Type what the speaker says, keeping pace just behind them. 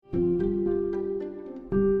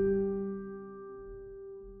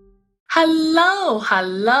Hello,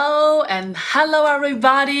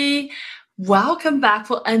 everybody. Welcome back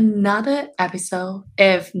for another episode.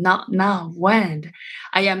 If not now, when?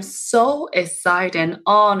 I am so excited and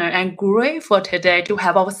honored and grateful today to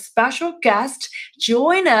have our special guest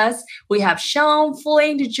join us. We have Sean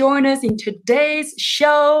Flynn to join us in today's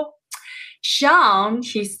show. Sean,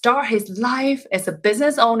 he started his life as a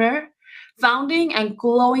business owner, founding and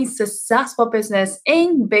growing successful business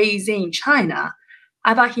in Beijing, China.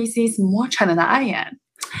 I bet he sees more China than I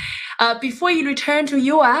am. Before he returned to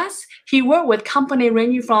US, he worked with companies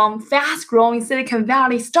ranging from fast-growing Silicon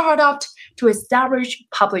Valley startup to established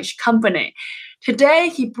published company. Today,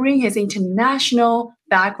 he brings his international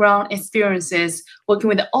background experiences working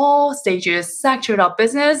with all stages sector of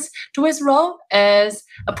business to his role as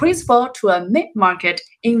a principal to a mid-market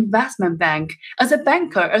investment bank, as a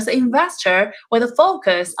banker, as an investor with a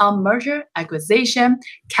focus on merger acquisition,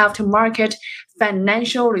 capital market,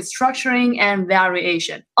 financial restructuring, and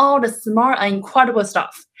valuation. All the smart and incredible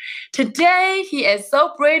stuff. Today, he is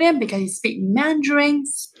so brilliant because he speaks Mandarin,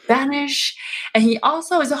 Spanish, and he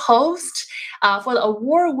also is a host for the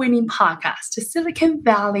award-winning podcast, the Silicon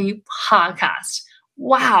Valley Podcast.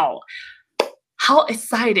 Wow, how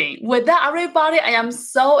exciting. With that, everybody, I am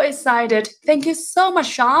so excited. Thank you so much,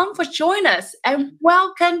 Sean, for joining us, and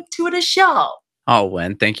welcome to the show. Oh,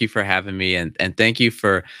 Wen, thank you for having me and thank you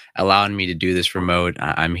for allowing me to do this remote.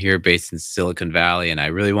 I'm here based in Silicon Valley and I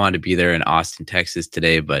really wanted to be there in Austin, Texas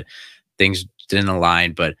today, but things didn't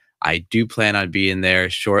align. But I do plan on being there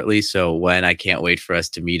shortly. So when I can't wait for us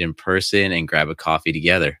to meet in person and grab a coffee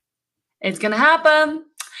together. It's gonna happen.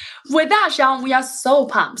 With that, Sean, we are so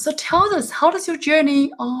pumped. So tell us, how does your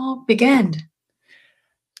journey all begin?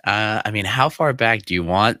 How far back do you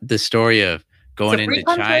want the story of So going free into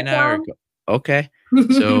country, China or Sean. okay.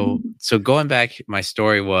 So going back, my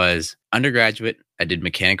story was undergraduate. I did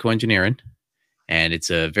mechanical engineering, and it's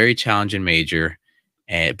a very challenging major.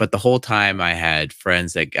 And but the whole time, I had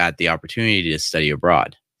friends that got the opportunity to study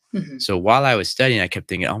abroad. Mhm. So while I was studying, I kept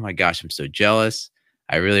thinking, "Oh my gosh, I'm so jealous.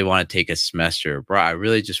 I really want to take a semester abroad. I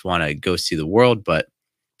really just want to go see the world." But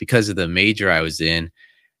because of the major I was in,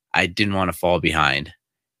 I didn't want to fall behind.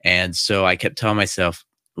 And so I kept telling myself,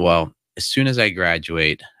 well, as soon as I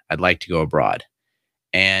graduate, I'd like to go abroad.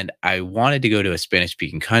 And I wanted to go to a Spanish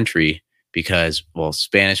speaking country because, well,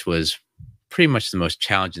 Spanish was pretty much the most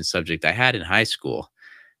challenging subject I had in high school.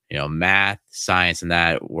 Math, science, and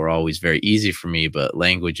that were always very easy for me, but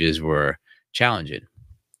languages were challenging.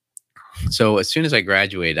 So as soon as I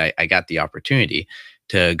graduated, I got the opportunity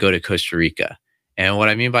to go to Costa Rica. And what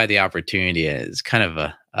I mean by the opportunity is kind of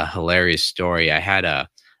a hilarious story. I had a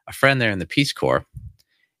friend there in the Peace Corps,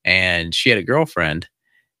 and she had a girlfriend.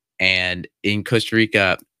 And in Costa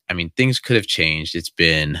Rica, things could have changed. It's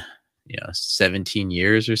been, 17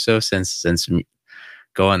 years or so since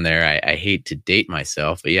going there. I hate to date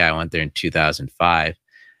myself, but yeah, I went there in 2005.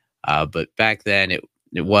 But back then, it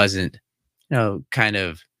wasn't, kind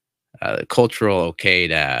of cultural okay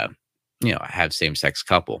to, have same sex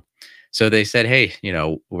couple. So they said, hey,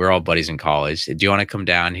 we're all buddies in college. Do you want to come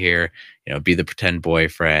down here, be the pretend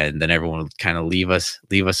boyfriend? Then everyone would kind of leave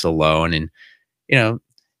us alone. And, you know,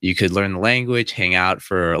 you could learn the language, hang out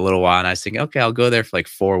for a little while. And I was thinking, okay, I'll go there for like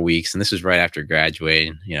 4 weeks. And this was right after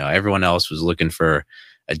graduating. Everyone else was looking for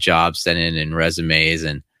a job, sending in resumes.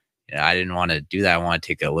 And I didn't want to do that. I wanted to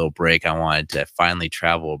take a little break. I wanted to finally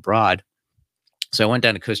travel abroad. So I went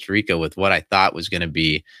down to Costa Rica with what I thought was going to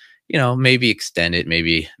be, maybe extended,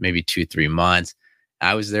 maybe 2, 3 months.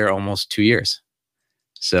 I was there almost 2 years.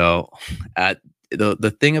 So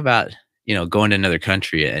the thing about going to another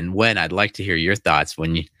country, and when I'd like to hear your thoughts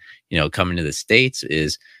when you coming to the States,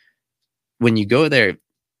 is when you go there,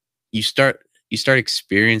 you start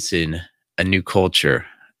experiencing a new culture,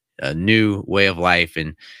 a new way of life.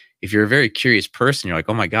 And if you're a very curious person, you're like,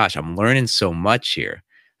 oh my gosh, I'm learning so much here.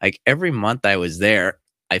 Like every month I was there,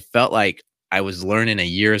 I felt like I was learning a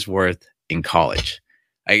year's worth in college.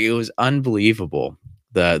 Like it was unbelievable.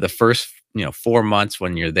 The first 4 months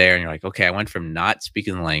when you're there and you're like, okay, I went from not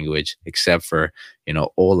speaking the language except for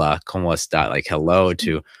hola, cómo está, like hello,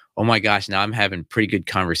 to oh my gosh, now I'm having pretty good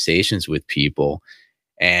conversations with people.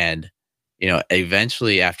 And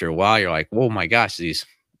eventually after a while, you're like, oh my gosh,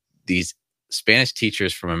 these Spanish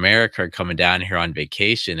teachers from America are coming down here on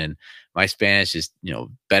vacation, and my Spanish is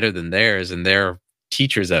better than theirs, and they're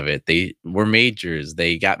teachers of it. They were majors,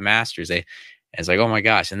 they got masters. And it's like, oh my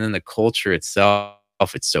gosh. And then the culture itself,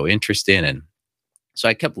 it's so interesting. And so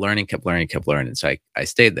I kept learning. So I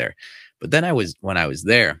stayed there. But then when I was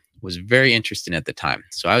there, was very interesting at the time.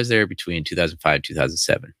 So I was there between 2005,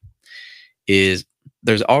 2007.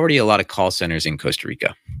 There's already a lot of call centers in Costa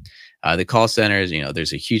Rica. The call centers,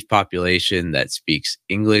 there's a huge population that speaks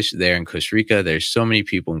English there in Costa Rica. There's so many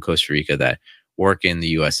people in Costa Rica that work in the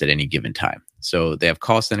US at any given time. So they have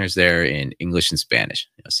call centers there in English and Spanish,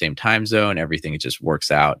 same time zone, everything. It just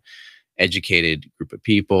works out. Educated group of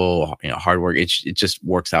people, hard work. It just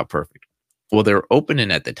works out perfect. Well, they're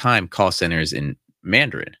opening at the time call centers in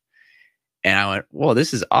Mandarin. And I went, well,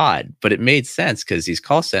 this is odd, but it made sense because these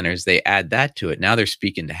call centers, they add that to it. Now they're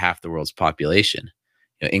speaking to half the world's population,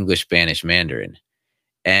 English, Spanish, Mandarin.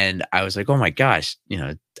 And I was like, oh my gosh,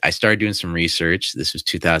 I started doing some research. This was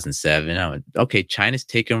 2007. I went, okay, China's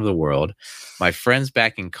taken over the world. My friends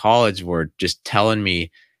back in college were just telling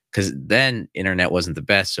me, because then internet wasn't the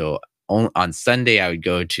best. So on Sunday, I would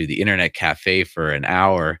go to the internet cafe for an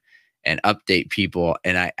hour and update people.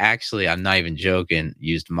 And I'm not even joking,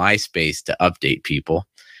 used MySpace to update people.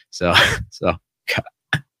 So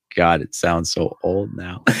God, it sounds so old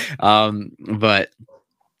now. But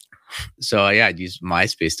so yeah, I'd use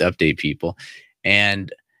MySpace to update people.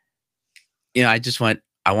 And, I just went,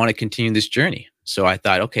 I want to continue this journey. So I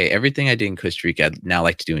thought, okay, everything I did in Costa Rica, I'd now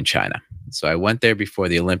like to do in China. So I went there before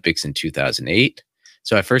the Olympics in 2008.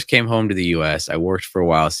 So I first came home to the US. I worked for a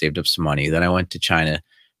while, saved up some money. Then I went to China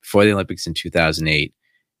before the Olympics in 2008.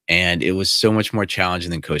 And it was so much more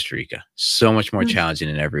challenging than Costa Rica. So much more challenging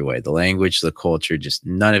in every way. The language, the culture, just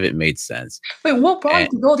none of it made sense. Wait, what brought you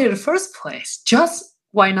to go there in the first place? Just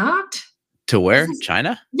why not? To where?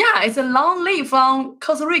 China? Yeah, it's a long leap from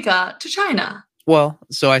Costa Rica to China. Well,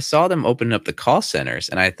 so I saw them open up the call centers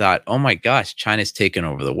and I thought, oh my gosh, China's taken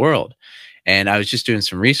over the world. And I was just doing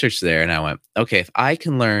some research there and I went, okay, if I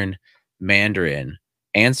can learn Mandarin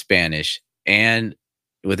and Spanish and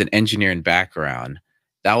with an engineering background,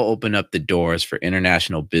 that will open up the doors for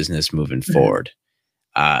international business moving forward.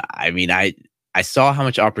 I saw how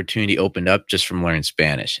much opportunity opened up just from learning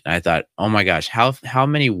Spanish. And I thought, oh my gosh, how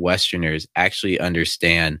many Westerners actually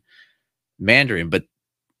understand Mandarin? But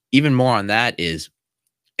even more on that is,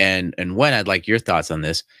 and when I'd like your thoughts on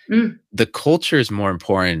this, the culture is more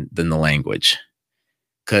important than the language.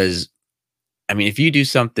 Because, if you do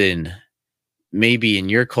something maybe in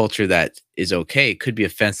your culture that is okay, it could be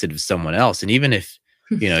offensive to someone else. And even if,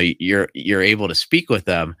 you're able to speak with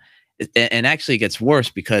them, and actually it gets worse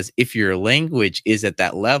because if your language is at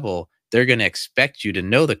that level, they're going to expect you to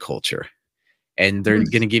know the culture and they're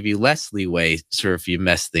going to give you less leeway sort of if you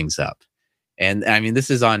mess things up. And this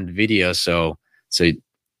is on video. So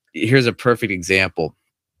here's a perfect example.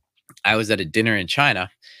 I was at a dinner in China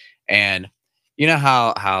and you know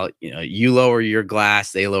how you lower your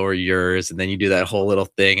glass, they lower yours, and then you do that whole little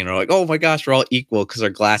thing and we're like, oh my gosh, we're all equal because our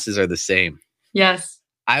glasses are the same. Yes.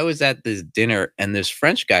 I was at this dinner and this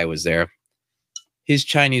French guy was there. His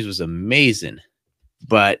Chinese was amazing,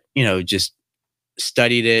 but, just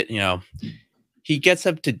studied it. He gets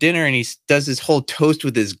up to dinner and he does this whole toast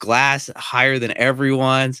with his glass higher than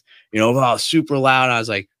everyone's, super loud. And I was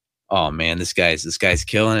like, oh man, this guy's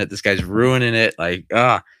killing it. This guy's ruining it. Like,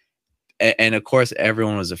 and of course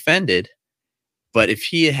everyone was offended. But if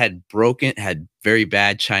he had very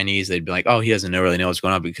bad Chinese, they'd be like, oh, he doesn't really know what's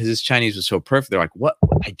going on because his Chinese was so perfect. They're like, what?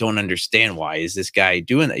 I don't understand. Why is this guy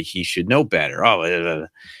doing that? He should know better. Oh, blah, blah, blah.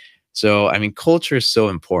 So, culture is so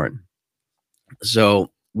important.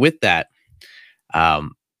 So with that, I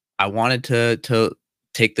wanted to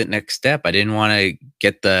take the next step. I didn't want to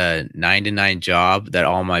get the 9-to-9 job that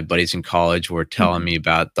all my buddies in college were telling me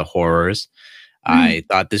about, the horrors. I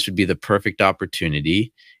thought this would be the perfect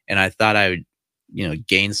opportunity. And I thought I would,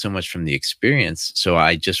 gain so much from the experience. So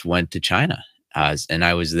I just went to China and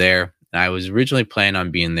I was there. And I was originally planning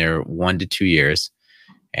on being there 1 to 2 years.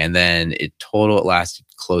 And then it lasted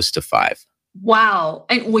close to 5. Wow.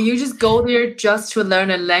 And will you just go there just to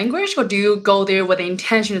learn a language or do you go there with the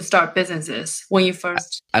intention to start businesses when you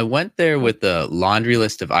first? I went there with a laundry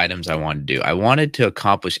list of items I wanted to do. I wanted to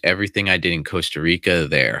accomplish everything I did in Costa Rica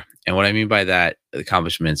there. And what I mean by that,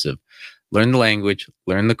 accomplishments of learn the language,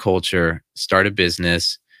 learn the culture, start a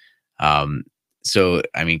business. So,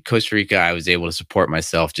 Costa Rica, I was able to support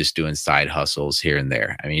myself just doing side hustles here and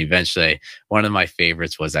there. Eventually, one of my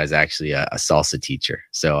favorites was I was actually a salsa teacher.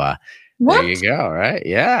 So there you go, right?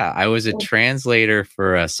 Yeah, I was a translator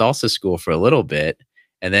for a salsa school for a little bit.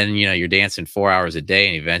 And then, you're dancing 4 hours a day.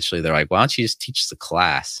 And eventually they're like, why don't you just teach us a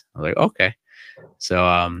class? I was like, okay. So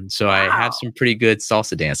I have some pretty good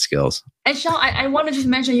salsa dance skills. And Sean, I want to just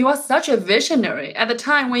mention you are such a visionary. At the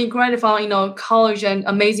time when you graduated from, college and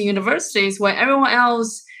amazing universities, when everyone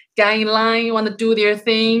else got in line, want to do their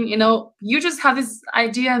thing, you just have this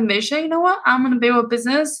idea and mission. You know what? I'm going to build a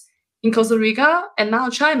business in Costa Rica and now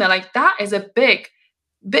China. Like that is a big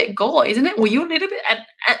goal, isn't it? Were you a little bit,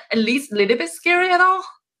 at least a little bit scary at all?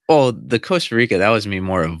 Well, the Costa Rica, that was me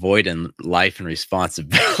more avoiding life and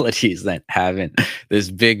responsibilities than having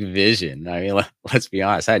this big vision. I mean, let's be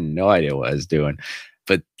honest, I had no idea what I was doing.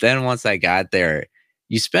 But then once I got there,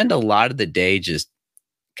 you spend a lot of the day just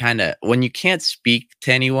kind of, when you can't speak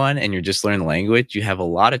to anyone and you're just learning the language, you have a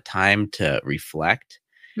lot of time to reflect.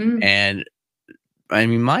 Mm, And I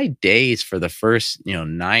mean, my days for the first,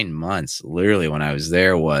 9 months, literally when I was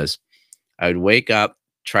there was I would wake up,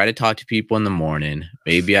 try to talk to people in the morning.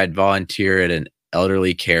 Maybe I'd volunteer at an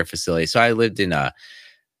elderly care facility. So I lived in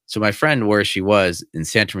so my friend, where she was in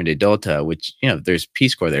Santa Maria de Dota, which, there's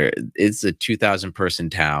Peace Corps there. It's a 2,000 person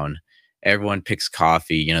town. Everyone picks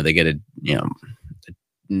coffee. They get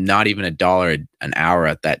not even $1 an hour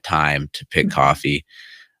at that time to pick mhm, coffee.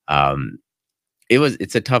 Um,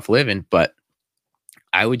 it's a tough living, but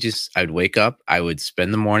I'd wake up, I would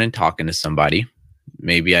spend the morning talking to somebody.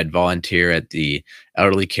 Maybe I'd volunteer at the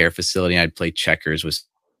elderly care facility. I'd play checkers with,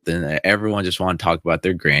 then everyone just wanted to talk about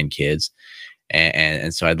their grandkids.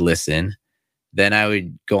 And so I'd listen. Then I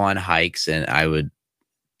would go on hikes and I would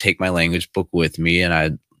take my language book with me and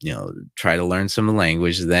I'd, try to learn some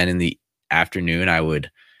language. Then in the afternoon, I would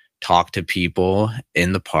talk to people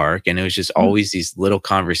in the park. And it was just mm, always these little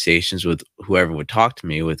conversations with whoever would talk to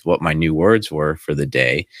me with what my new words were for the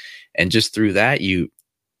day. And just through that, you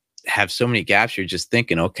have so many gaps. You're just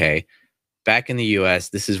thinking, okay, back in the US,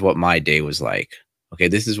 this is what my day was like. Okay,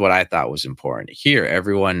 this is what I thought was important. Here,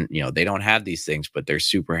 everyone, they don't have these things, but they're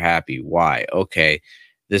super happy. Why? Okay,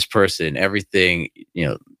 this person, everything,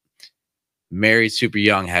 married super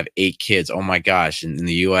young, have 8 kids. Oh my gosh. In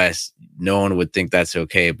the US, no one would think that's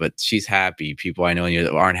okay, but she's happy. People I know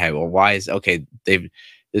aren't happy. Well, why is okay?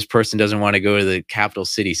 This person doesn't want to go to the capital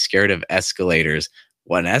city, scared of escalators.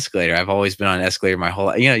 What an escalator? I've always been on an escalator my whole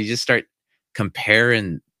life. You just start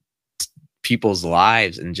comparing people's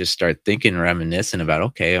lives and just start thinking, reminiscing about,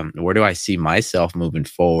 okay, where do I see myself moving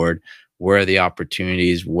forward? Where are the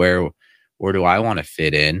opportunities? Where do I want to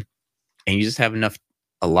fit in? And you just have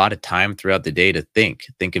a lot of time throughout the day to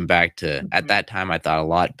thinking back to, at mhm. that time, I thought a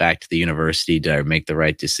lot back to the university. Did I make the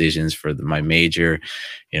right decisions for my major?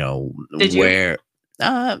 Did you? Where,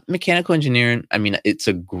 mechanical engineering, I mean, it's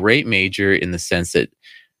a great major in the sense that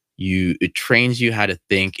it trains you how to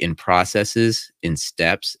think in processes, in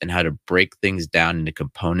steps, and how to break things down into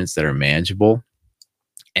components that are manageable.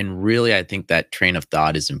 And really, I think that train of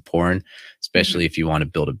thought is important, Mhm, especially if you want to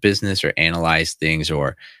build a business or analyze things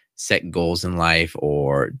or set goals in life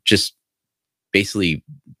or just basically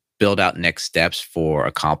build out next steps for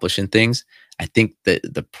accomplishing things. I think that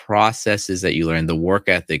the processes that you learn, the work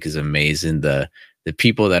ethic is amazing. The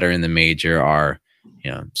people that are in the major are,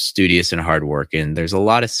 studious and hardworking. There's a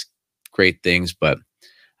lot of great things, but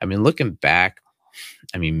I mean, looking back,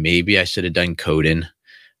 I mean, maybe I should have done coding.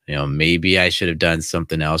 Maybe I should have done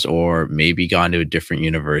something else, or maybe gone to a different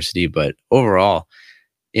university. But overall,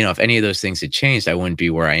 if any of those things had changed, I wouldn't be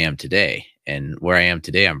where I am today. And where I am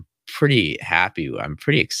today, I'm pretty happy. I'm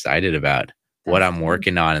pretty excited about what that's I'm good.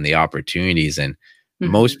 working on and the opportunities. And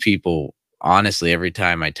most Mhm, people, honestly, every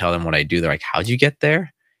time I tell them what I do, they're like, "How'd you get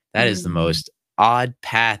there?" That is the mm. most odd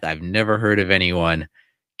path. I've never heard of anyone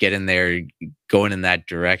getting there, going in that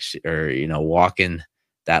direction, or walking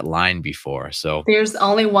that line before. So, There's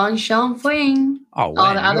only one Sean Fling. oh, All the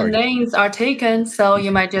when other names are taken, so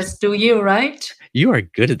you might just do you, right? you are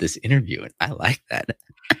good at this interview, and I like that.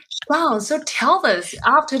 Wow, so tell us,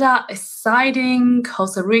 after that exciting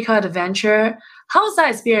Costa Rica adventure, how does that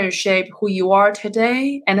experience shape who you are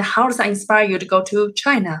today? And how does that inspire you to go to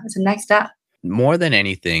China as the next step? More than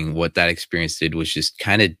anything, what that experience did was just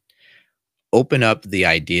kind of open up the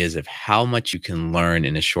ideas of how much you can learn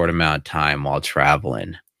in a short amount of time while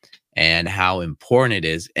traveling and how important it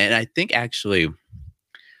is. And I think actually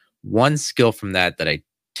one skill from that I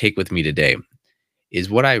take with me today is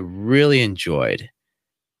what I really enjoyed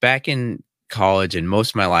back in college and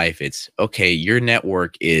most of my life. It's okay, your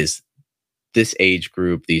network is this age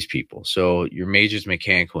group, these people. So your major is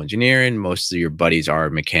mechanical engineering. Most of your buddies are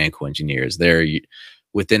mechanical engineers. They're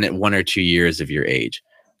within 1 or 2 years of your age.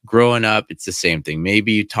 Growing up, it's the same thing.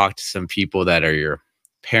 Maybe you talk to some people that are your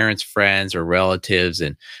parents' friends or relatives,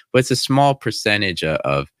 but it's a small percentage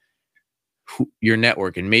of your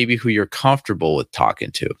network and maybe who you're comfortable with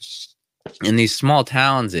talking to. In these small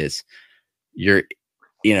towns, you're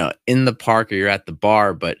in the park or you're at the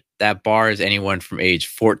bar, but that bar is anyone from age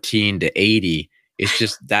 14 to 80. It's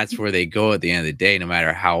just that's where they go at the end of the day, no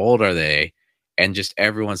matter how old are they, and just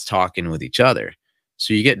everyone's talking with each other.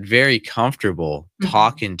 So you get very comfortable Mhm.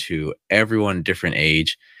 talking to everyone different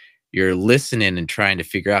age. You're listening and trying to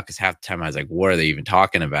figure out, because half the time I was like, what are they even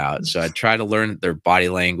talking about? So I try to learn their body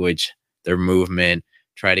language, their movement,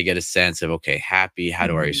 try to get a sense of, okay, happy, how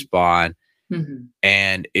do I Mhm. respond? Mhm.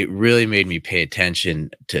 And it really made me pay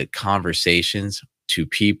attention to conversations, to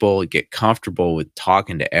people, get comfortable with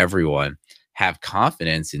talking to everyone, have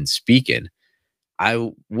confidence in speaking.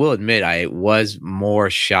 Will admit I was more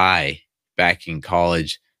shy back in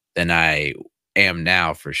college than I am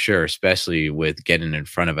now for sure, especially with getting in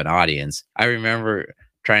front of an audience. I remember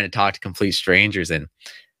trying to talk to complete strangers, and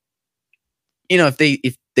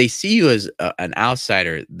if they see you as an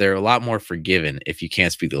outsider, they're a lot more forgiving if you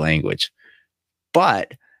can't speak the language.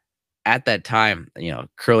 But at that time,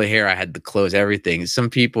 curly hair, I had the clothes, everything. Some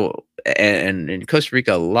people, and in Costa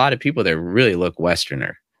Rica, a lot of people there really look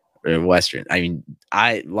Westerner or Western. I mean,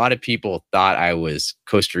 a lot of people thought I was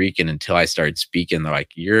Costa Rican until I started speaking. They're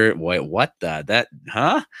like, "You're what the that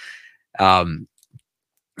huh?" Um,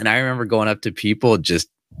 and I remember going up to people, just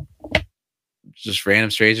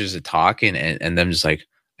random strangers and talking, and them just like,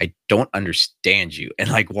 "I don't understand you," and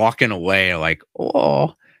like walking away, like,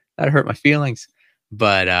 "Oh, that hurt my feelings,"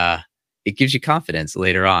 but it gives you confidence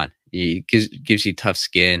later on. It gives you tough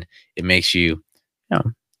skin. It makes you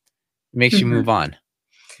Mhm. move on.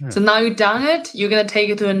 So Yeah. now you've done it, you're gonna take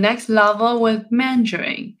it to the next level with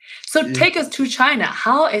Mandarin. So Eh, take us to China.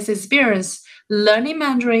 How is experience learning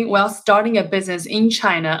Mandarin while starting a business in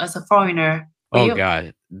China as a foreigner for Oh you?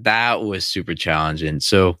 god, that was super challenging.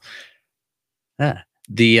 So, yeah,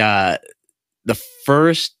 the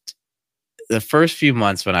first the first few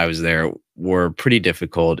months when I was there were pretty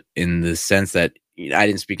difficult in the sense that I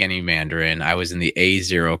didn't speak any Mandarin. I was in the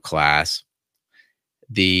A0 class.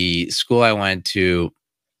 The school I went to,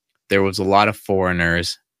 there was a lot of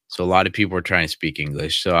foreigners, so a lot of people were trying to speak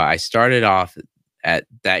English. So I started off at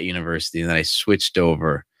that university, and then I switched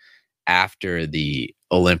over after the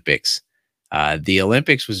Olympics. The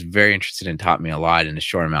Olympics was very interesting and taught me a lot in a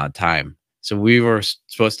short amount of time. So we were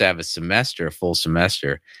supposed to have a full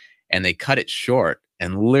semester, and they cut it short.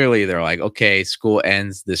 And literally, they're like, "Okay, school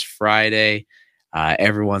ends this Friday.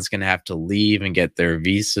 Everyone's gonna have to leave and get their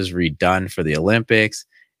visas redone for the Olympics."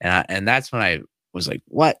 And that's when I was like,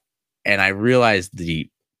 "What?" And I realized the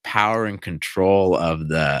power and control of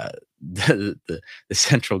the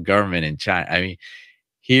central government in China. I mean,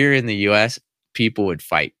 here in the US, people would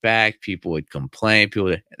fight back, people would complain, people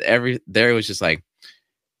would there it was just like,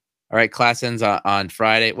 "All right, class ends on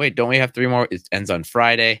Friday. Wait, don't we have 3 more? It ends on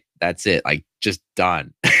Friday." That's it, like, just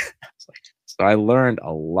done. It's like so I learned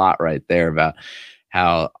a lot right there about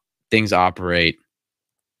how things operate.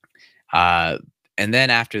 Uh, and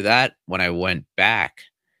then after that, when I went back,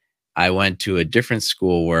 I went to a different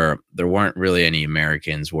school where there weren't really any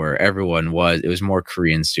Americans, where it was more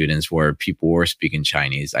Korean students, where people were speaking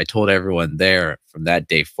Chinese. I told everyone there from that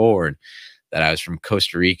day forward that I was from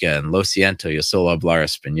Costa Rica, and lo siento, yo solo hablar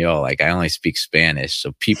español. Like, I only speak Spanish.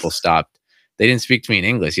 So people stopped. They didn't speak to me in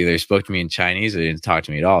English. Either they spoke to me in Chinese or they didn't talk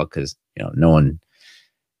to me at all because, no one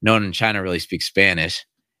in China really speaks Spanish.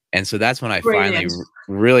 And so that's when I finally Brilliant.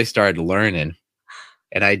 really started learning.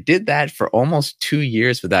 And I did that for almost 2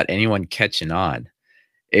 years without anyone catching on.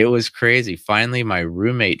 It was crazy. Finally, my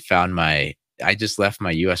roommate found I just left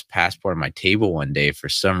my US passport on my table one day for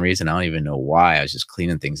some reason. I don't even know why. I was just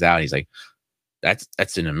cleaning things out. He's like,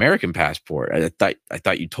 that's an American passport. I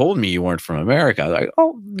thought you told me you weren't from America. I was like,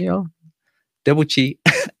 oh, double cheat.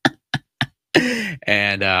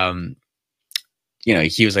 And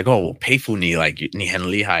he was like, "Oh, well, pay for ni like ni hen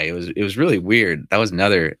lihai." It was really weird. That was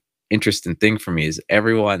another interesting thing for me is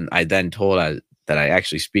everyone I then told that I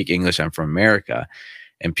actually speak English. I'm from America,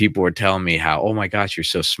 and people were telling me how, "Oh my gosh, you're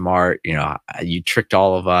so smart. You tricked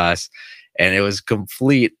all of us." And it was a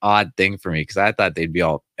complete odd thing for me because I thought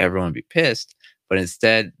everyone would be pissed, but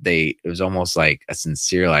instead it was almost like a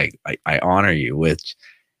sincere, like, I honor you, which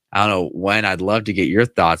I don't know when. I'd love to get your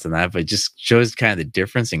thoughts on that, but it just shows kind of the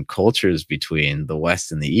difference in cultures between the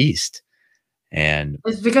West and the East. And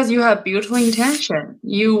It's because you have beautiful intention.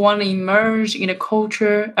 You want to emerge in a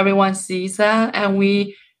culture, everyone sees that, and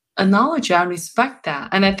we acknowledge and respect that.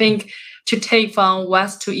 And I think to take from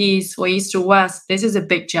west to east or east to west, this is a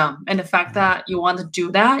big jump. And the fact that you want to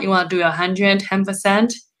do that, you want to do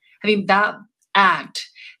 110%, I think that act,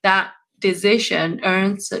 that decision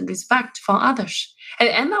earns respect from others. At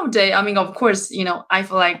the end of the day, I mean, of course, I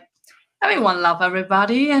feel like everyone love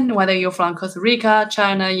everybody, and whether you're from Costa Rica,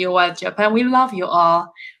 China, US, Japan, we love you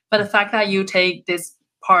all. But the fact that you take this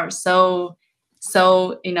part so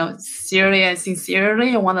seriously and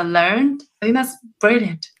sincerely and want to learn, I think that's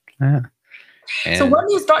brilliant. yeah. So And when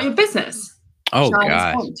do you start your business? oh At this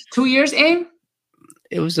gosh, point, 2 years in.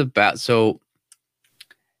 it was about so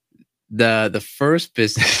the first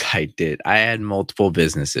business I did, I had multiple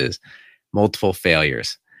businesses, multiple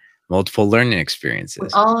failures. multiple learning We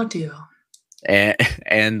experiences. all do. And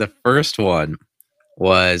and the first one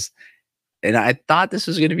was, and I thought this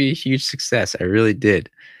was going to be a huge success. I really did.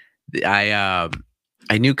 I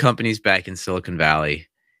knew companies back in Silicon Valley,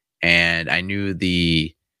 and I knew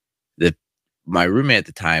the my roommate at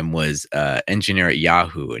the time was engineer at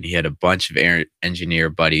Yahoo, and he had a bunch of engineer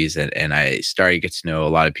buddies, and I started to get to know a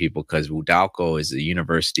lot of people because Udalco is a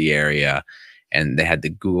university area, and they had the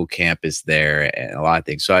Google campus there and a lot of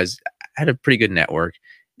things. So I had a pretty good network,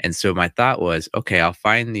 and so my thought was, okay, I'll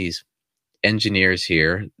find these engineers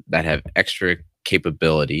here that have extra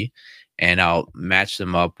capability, and I'll match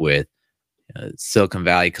them up with Silicon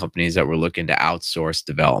Valley companies that were looking to outsource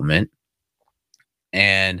development,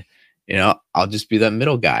 and I'll just be that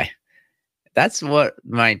middle guy. That's what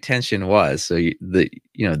my intention was. So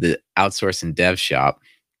the outsource and dev shop,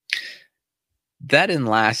 that didn't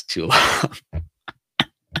last too long.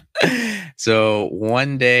 So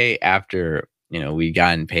one day after we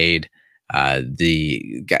gotten paid, at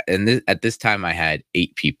this time I had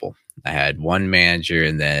 8 people. I had one manager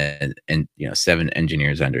and then 7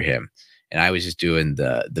 engineers under him, and I was just doing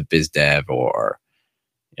the biz dev or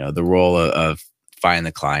the role of find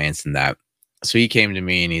the clients and that. So he came to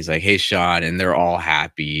me and he's like, "Hey, Sean," and they're all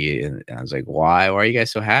happy. And I was like, "Why? Why are you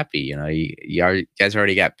guys so happy? You guys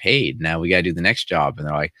already got paid. Now we got to do the next job." And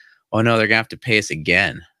they're like, "Oh no, they're gonna have to pay us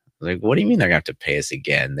again." I was like, "What do you mean they're gonna have to pay us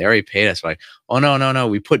again? They already paid us." Like, "Oh no, no, no,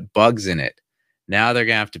 we put bugs in it. Now they're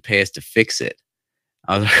gonna have to pay us to fix it."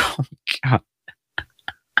 I was like, "Oh my god."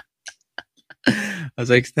 I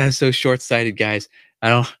was like, "That's so short-sighted, guys. I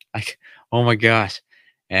don't like, oh my gosh."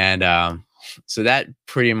 And so that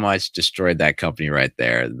pretty much destroyed that company right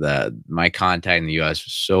there. My contact in the US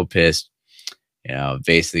was so pissed,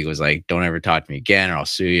 basically was like, "Don't ever talk to me again or I'll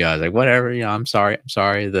sue you." I was like, "Whatever, I'm sorry. I'm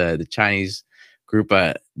sorry." The Chinese group,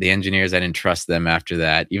 the engineers, I didn't trust them after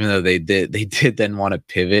that, even though they did then want to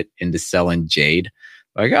pivot into selling jade.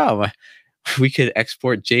 Like, "Oh, we could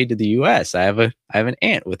export jade to the US. I have an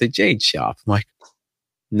aunt with a jade shop." I'm like,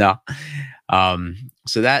 "No."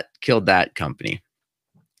 So that killed that company.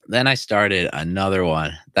 Then I started another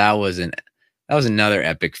one. That was another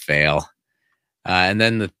epic fail. And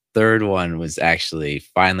then the third one was actually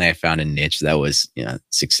finally I found a niche that was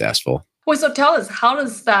successful. Wait, so tell us, how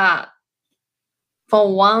does that,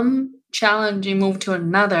 from one challenge you move to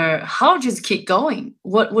another, how do you just keep going?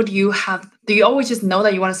 What would you have? Do you always just know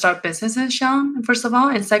that you want to start businesses, Sean? First of all,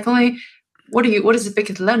 and secondly, what is the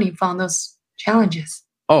biggest learning from those challenges?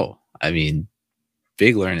 Oh, I mean,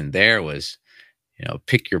 big learning there was,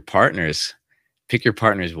 pick your partners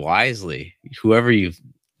wisely. Whoever you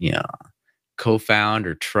co-found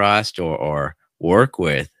or trust or work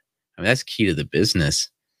with. I mean, that's key to the business.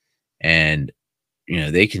 And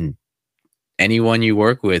anyone you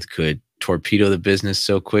work with could torpedo the business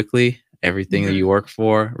so quickly. Everything that you work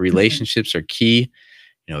for, relationships are key.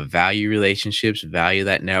 Value relationships, value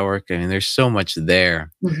that network. I mean, there's so much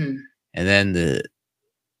there. And then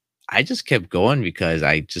I just kept going because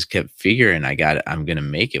I just kept figuring I'm going to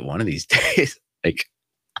make it one of these days. Like,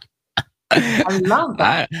 I love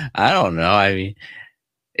that. I don't know. I mean,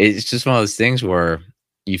 it's just one of those things where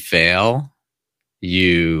you fail,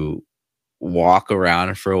 you walk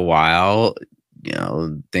around for a while,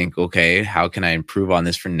 think, okay, how can I improve on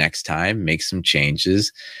this for next time? Make some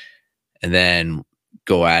changes, and then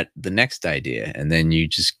go at the next idea. And then you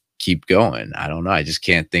just keep going. I don't know. I just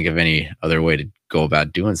can't think of any other way to go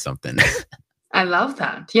about doing something. I love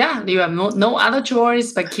that. Yeah, you have no other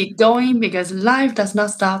choice but keep going because life does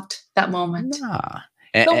not stop that moment. Nah.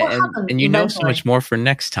 So what happened And so much eventually? more for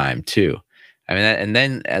next time too. I mean, and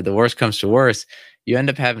then the worst comes to worst, you end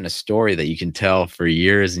up having a story that you can tell for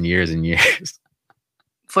years and years and years.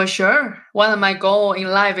 For sure. One of my goals in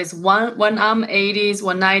life is when I'm 80s,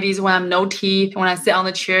 when 90s, when I'm no teeth, when I sit on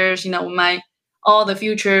the chairs, when all the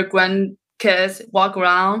future grandkids walk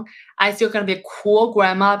around, I still gonna be a cool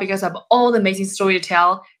grandma because I have all the amazing story to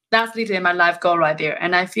tell. That's literally my life goal right there.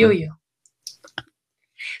 And I feel you.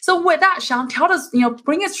 So with that, Sean, tell us,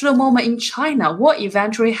 bring us to the moment in China. What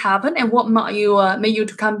eventually happened and what made you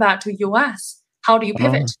to come back to US? How do you Oh.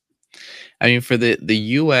 pivot? I mean, for the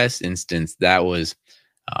US instance, that was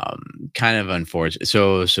kind of unfortunate.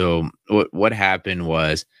 So what happened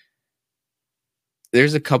was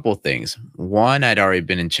there's a couple things. One, I'd already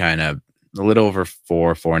been in China a little over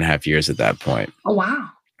 4.5 years at that point. Oh, wow.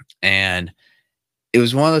 And it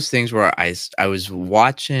was one of those things where I was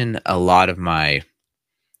watching a lot of my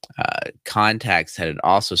contacts that had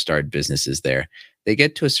also started businesses there. They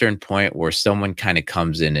get to a certain point where someone kind of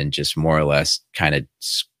comes in and just more or less kind of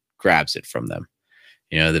grabs it from them.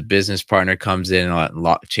 The business partner comes in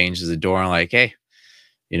and changes the door and like, "Hey,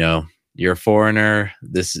 you know, you're a foreigner.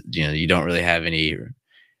 This, you don't really have any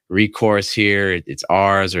recourse here. It's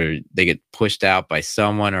ours, or they get pushed out by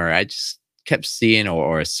someone, or I just kept seeing,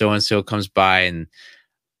 or so and so comes by and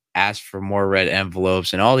asks for more red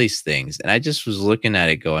envelopes and all these things. And I just was looking at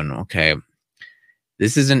it going, okay,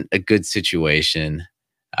 this isn't a good situation.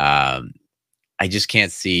 Um, I just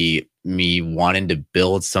can't see me wanting to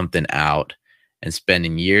build something out and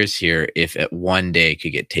spending years here if it one day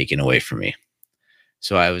could get taken away from me.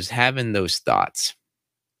 So I was having those thoughts.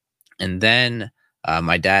 And then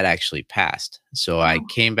my dad actually passed. So I Oh,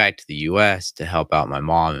 came back to the US to help out my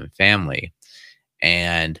mom and family.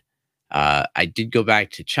 And I did go back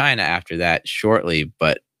to China after that shortly,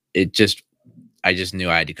 but it just, I just knew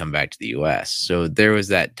I had to come back to the US. So there was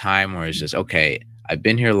that time where it's just, okay, I've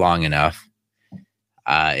been here long enough.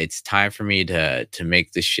 It's time for me to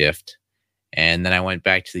make the shift. And then I went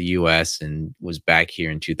back to the US and was back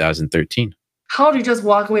here in 2013. how did you just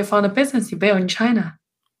walk away from the business you built in China?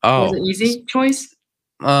 Was Oh, it easy choice?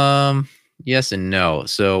 um, yes and no.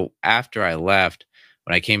 So after I left,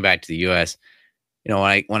 when I came back to the US,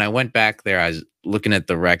 when I went back there, I was looking at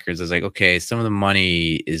the records. I was like, okay, some of the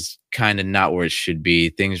money is kind of not where it should be.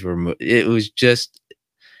 Things were, it was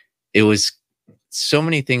so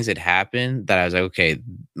many things had happened that I was like, okay,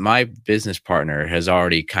 my business partner has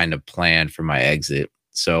already kind of planned for my exit.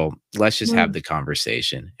 So let's just have Mm. the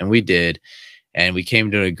conversation. And we did. And we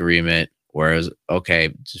came to an agreement where it was,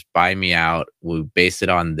 okay, just buy me out. We'll base it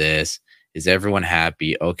on this. Is everyone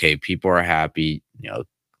happy? Okay, people are happy.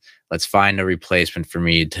 Let's find a replacement for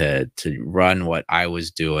me to run what I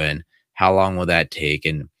was doing. How long will that take?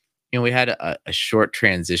 And we had a short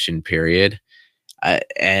transition period,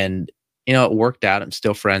 and it worked out. I'm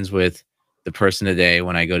still friends with the person today.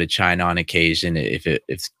 When I go to China on occasion, if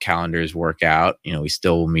calendars work out, we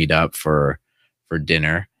still will meet up for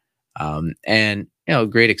dinner, and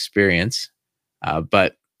great experience.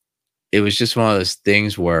 But it was just one of those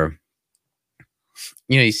things where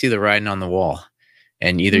you see the writing on the wall,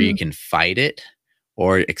 and either you Mm. can fight it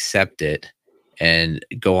or accept it and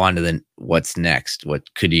go on to the what's next,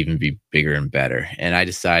 what could even be bigger and better. And I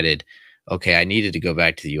decided, okay, I needed to go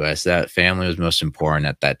back to the US. That family was most important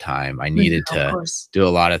at that time. I Mm, needed of to course. do a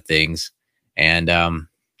lot of things. And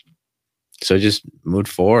so just moved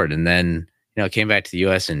forward, and then came back to the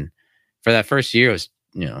US. And for that first year, it was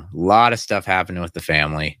a lot of stuff happening with the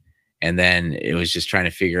family, and then it was just trying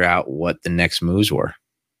to figure out what the next moves were.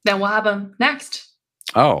 Then what happened next?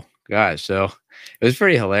 Oh gosh, so it was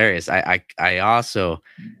pretty hilarious. I also,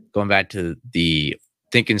 going back to the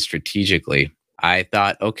thinking strategically, I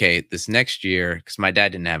thought, okay, this next year, because my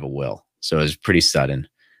dad didn't have a will, so it was pretty sudden,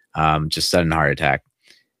 just sudden heart attack.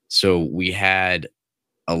 So we had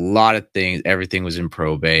a lot of things. Everything was in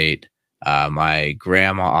probate. My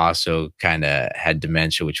grandma also kind of had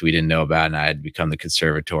dementia, which we didn't know about, and I had become the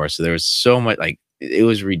conservator. So there was so much, like, it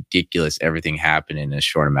was ridiculous. Everything happened in a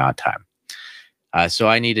short amount of time. So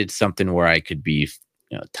I needed something where I could be,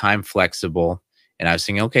 time flexible. And I was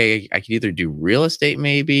thinking, okay, I could either do real estate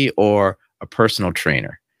maybe, or a personal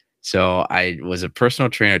trainer. So I was a personal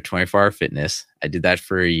trainer at 24 Hour Fitness. I did that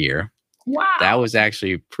for a year. That Wow. was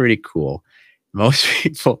actually pretty cool. Most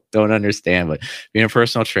people don't understand, but being a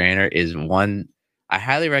personal trainer is one I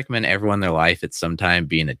highly recommend everyone in their life at some time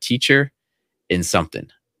being a teacher in something,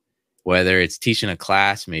 whether it's teaching a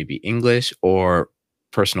class, maybe English or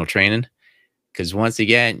personal training. Because once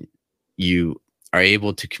again, you are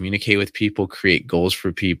able to communicate with people, create goals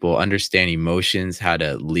for people, understand emotions, how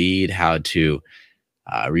to lead, how to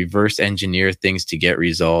reverse engineer things to get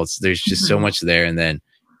results. There's just so Mhm. much there. And then,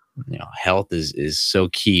 health is so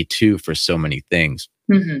key too for so many things.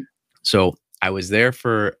 Mhm. So I was there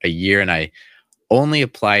for a year, and I only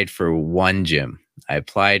applied for one gym. I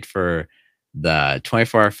applied for the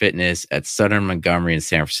 24 Hour Fitness at Southern Montgomery in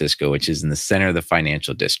San Francisco, which is in the center of the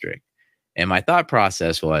financial district. And my thought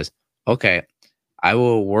process was, okay, I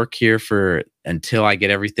will work here for until I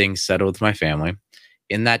get everything settled with my family.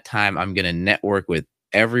 In that time, I'm going to network with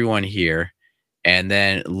everyone here, and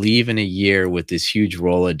then leave in a year with this huge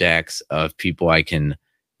Rolodex of people I can,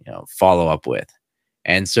 follow up with.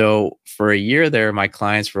 And so for a year there, my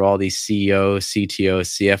clients were all these CEOs,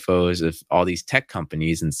 CTOs, CFOs of all these tech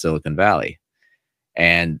companies in Silicon Valley.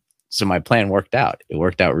 And so my plan worked out. It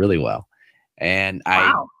worked out really well. And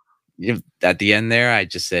Wow. at the end there, I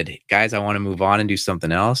just said, "Hey, guys, I want to move on and do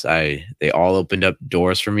something else." They all opened up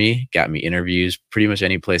doors for me, got me interviews pretty much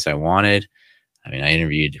any place I wanted. I mean, I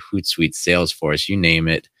interviewed Hootsuite, Salesforce, you name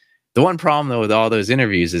it. The one problem though with all those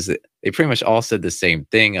interviews is that they pretty much all said the same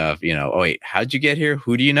thing of, oh wait, how'd you get here?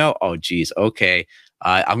 Who do you know? Oh geez, okay.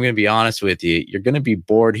 I'm going to be honest with you. You're going to be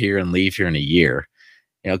bored here and leave here in a year.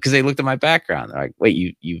 because they looked at my background. They're like,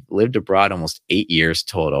 wait, you've lived abroad almost 8 years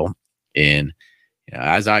total. In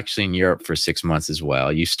I was actually in Europe for 6 months as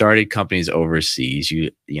well. You started companies overseas.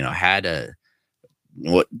 Had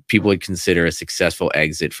what people would consider a successful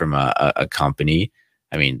exit from a company.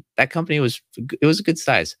 I mean, that company was a good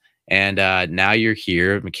size. And now you're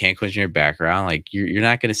here, mechanical engineer background. Like you're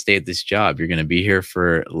not going to stay at this job. You're going to be here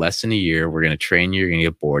for less than a year. We're going to train you. You're going to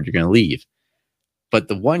get bored. You're going to leave. But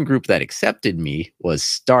the one group that accepted me was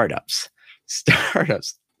startups.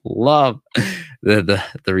 Startups love the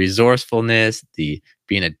resourcefulness, the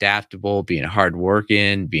being adaptable, being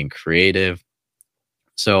hardworking, being creative.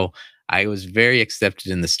 So I was very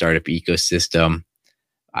accepted in the startup ecosystem.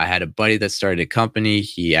 I had a buddy that started a company.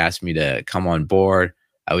 He asked me to come on board.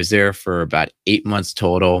 I was there for about 8 months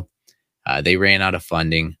total. They ran out of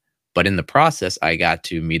funding, but in the process, I got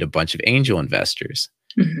to meet a bunch of angel investors.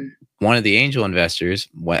 Mm-hmm. One of the angel investors,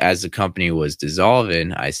 as the company was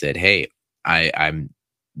dissolving, I said, "Hey, I'm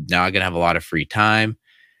now going to have a lot of free time.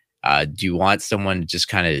 Do you want someone to just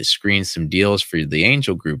kind of screen some deals for the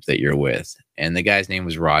angel group that you're with?" And the guy's name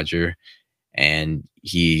was Roger. And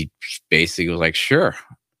he basically was like, "Sure."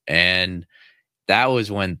 And that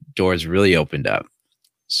was when doors really opened up.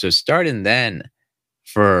 So starting then,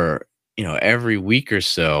 for every week or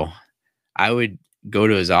so, I would go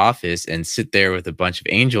to his office and sit there with a bunch of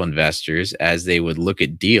angel investors as they would look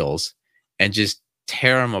at deals and just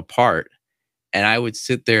tear them apart. And I would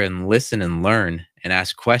sit there and listen and learn and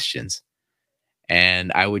ask questions.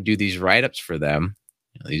 And I would do these write-ups for them,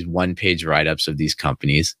 these one-page write-ups of these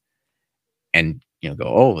companies, and go,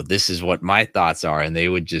 "Oh, this is what my thoughts are," and they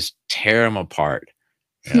would just tear them apart.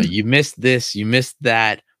 You missed this, you missed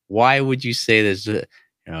that. Why would you say this?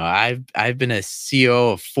 I've been a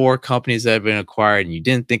CEO of 4 companies that have been acquired, and you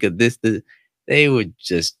didn't think of this. They would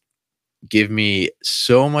just give me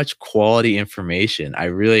so much quality information. I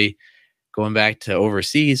really, going back to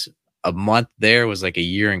overseas, a month there was like a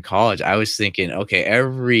year in college. I was thinking, okay,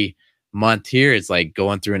 every month here is like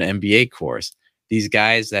going through an MBA course. These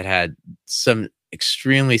guys that had some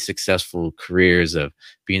extremely successful careers of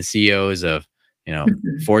being CEOs of,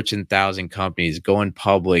 Fortune 1000 companies, going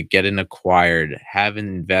public, getting acquired, having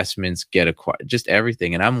investments, get acquired, just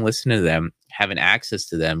everything. And I'm listening to them, having access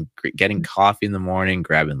to them, getting coffee in the morning,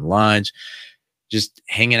 grabbing lunch, just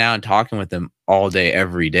hanging out and talking with them all day,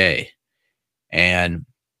 every day. And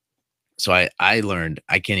so I learned,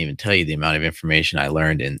 I can't even tell you the amount of information I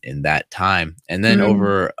learned in that time. And then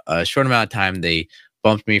over a short amount of time, they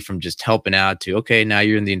bumped me from just helping out to, okay, now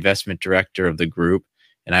you're in the investment director of the group.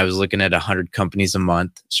 And I was looking at 100 companies a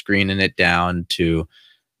month, screening it down to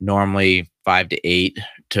normally 5 to 8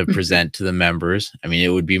 to present to the members. I mean, it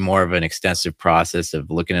would be more of an extensive process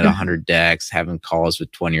of looking at 100 decks, having calls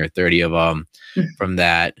with 20 or 30 of them. From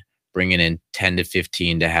that, bringing in 10 to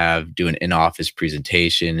 15 to do an in-office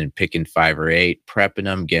presentation, and picking 5 or 8, prepping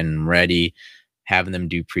them, getting them ready, having them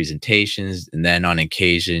do presentations. And then on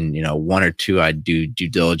occasion, 1 or 2 I'd do due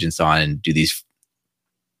diligence on and do these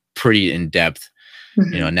pretty in-depth,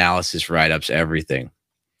 analysis, write-ups, everything.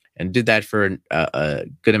 And did that for a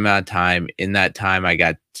good amount of time. In that time,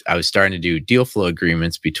 I was starting to do deal flow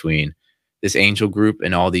agreements between this angel group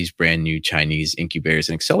and all these brand new Chinese incubators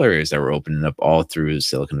and accelerators that were opening up all through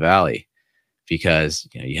Silicon Valley, because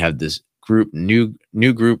you have this group, new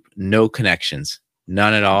group, no connections,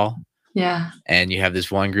 none at all. Yeah. And you have this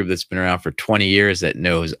one group that's been around for 20 years that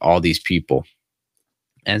knows all these people.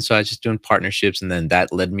 And so I was just doing partnerships, and then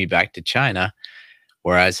that led me back to China,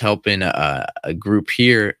 where I was helping a group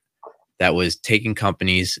here that was taking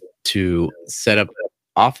companies to set up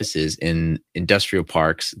offices in industrial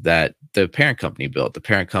parks that the parent company built. The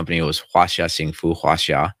parent company was Huaxia Xingfu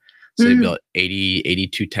Huaxia. So they built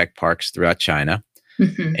 82 tech parks throughout China.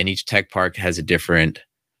 And each tech park has a different,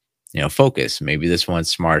 focus. Maybe this one's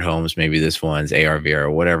smart homes, maybe this one's AR, VR,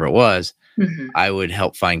 or whatever it was. I would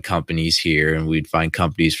help find companies here, and we'd find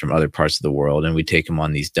companies from other parts of the world, and we'd take them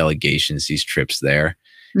on these delegations, these trips there.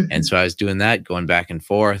 And so I was doing that, going back and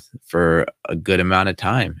forth for a good amount of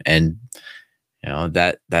time. And,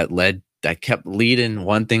 that kept leading.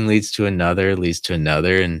 One thing leads to another.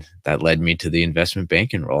 And that led me to the investment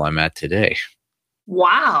banking role I'm at today.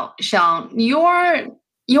 Wow, Sean, you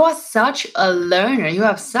are such a learner. You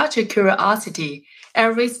have such a curiosity.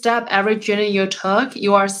 Every step, every journey you took,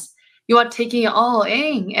 you are taking it all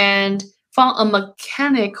in. And from a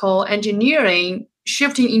mechanical engineering,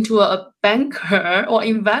 shifting into a banker or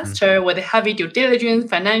investor with heavy due diligence,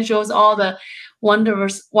 financials, all the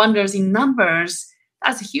wonders in numbers.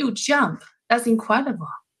 That's a huge jump. That's incredible.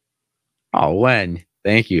 Oh, when?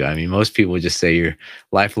 Thank you. I mean, most people just say you're a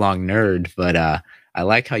lifelong nerd, but I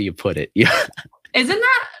like how you put it. Yeah. Isn't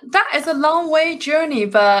that is a long way journey,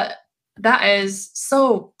 but that is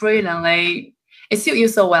so brilliantly. It suits you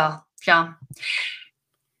so well, John.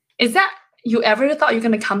 Is that you ever thought you're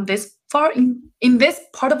gonna come this far in this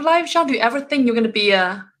part of life, Sean? Do you ever think you're gonna be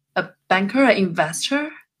a banker, an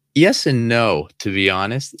investor? Yes and no, to be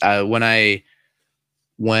honest.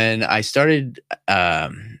 When I started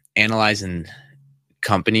analyzing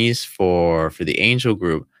companies for the Angel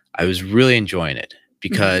Group, I was really enjoying it Mhm,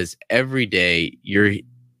 because every day you're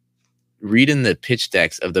reading the pitch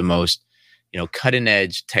decks of the most, cutting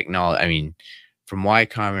edge technology. I mean, from Y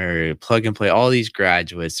Combinator, Plug and Play, all these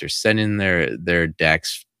graduates are sending their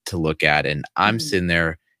decks to look at, and I'm mhm, sitting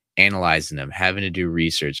there analyzing them, having to do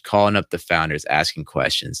research, calling up the founders, asking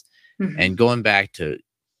questions, mhm, and going back to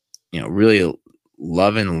really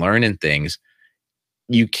loving learning things.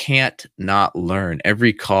 You can't not learn.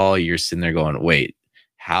 Every call you're sitting there going, wait,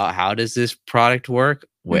 how does this product work?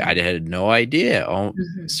 Wait, I mhm, had no idea. Oh,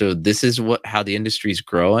 mhm, so this is how the industry's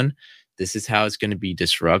growing. This is how it's going to be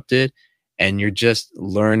disrupted. And you're just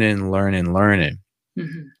learning, learning, learning.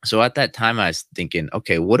 mhm, So at that time, I was thinking,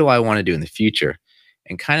 okay, what do I want to do in the future?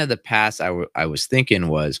 And kind of the past I was thinking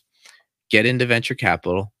was get into venture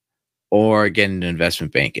capital or get into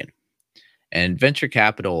investment banking. And venture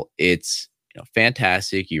capital, it's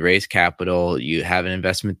fantastic. You raise capital, you have an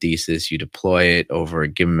investment thesis, you deploy it over a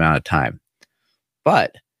given amount of time.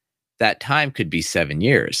 But that time could be 7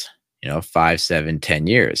 years, 5, 7, 10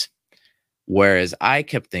 years. Whereas I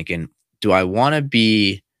kept thinking, do I want to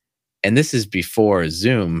be, and this is before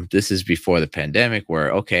Zoom, this is before the pandemic,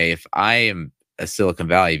 where, okay, if I am a Silicon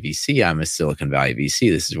Valley VC, I'm a Silicon Valley VC.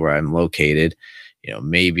 This is where I'm located.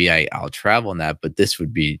 Maybe I'll travel in that, but this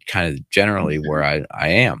would be kind of generally where mhm. I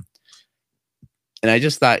am. And I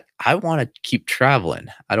just thought, I want to keep traveling.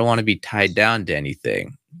 I don't want to be tied down to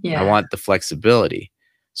anything. I Yeah. want the flexibility.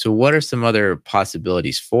 So, what are some other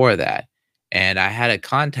possibilities for that? And I had a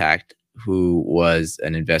contact who was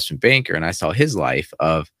an investment banker, and I saw his life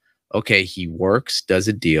of, okay, he works, does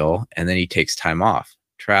a deal, and then he takes time off,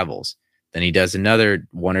 travels. Then he does another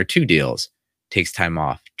one or two deals, takes time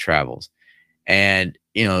off, travels. And,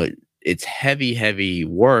 it's heavy, heavy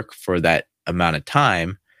work for that amount of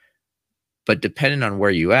time, but depending on where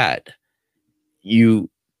you at, you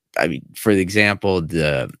I mean, for the example,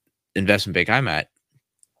 the investment bank I'm at,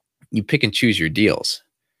 you pick and choose your deals.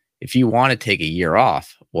 If you want to take a year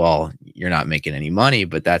off, well, you're not making any money,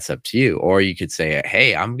 but that's up to you. Or you could say,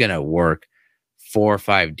 hey, I'm gonna work 4 or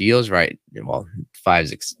 5 deals right. Well,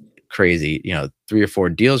 five's crazy, 3 or 4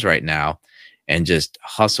 deals right now, and just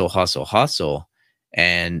hustle, hustle, hustle.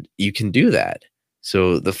 And you can do that.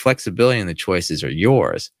 So the flexibility and the choices are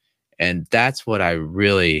yours. And that's what I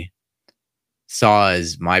really saw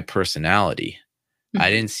as my personality. I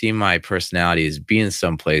Mhm. didn't see my personality as being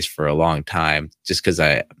someplace for a long time just because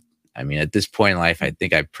I mean, at this point in life, I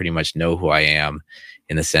think I pretty much know who I am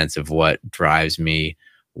in the sense of what drives me,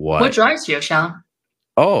 What what, drives you, Sean?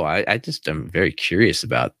 oh, I just am very curious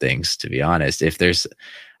about things, to be honest. If there's,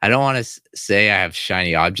 I don't want to say I have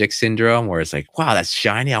shiny object syndrome where it's like, wow, that's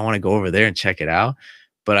shiny. I want to go over there and check it out.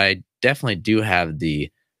 But I definitely do have the,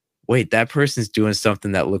 wait, that person's doing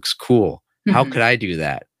something that looks cool. How could Mhm. I do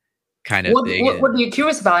that kind of What thing? what And what are you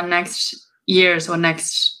curious about next years or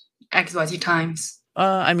next XYZ times?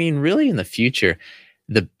 I mean, really, in the future,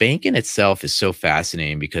 the bank in itself is so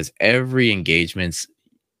fascinating because every engagement's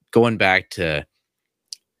going back to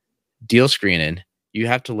deal screening. You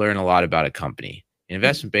have to learn a lot about a company. In Mhm.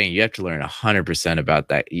 investment banking, you have to learn 100% about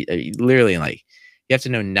that. Literally, like you have to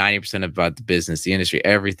know 90% about the business, the industry,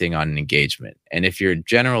 everything on an engagement. And if you're a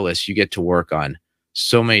generalist, you get to work on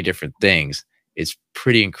so many different things. It's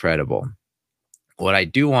pretty incredible. What I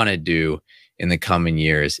do want to do in the coming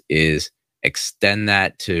years is extend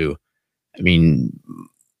that to, I mean,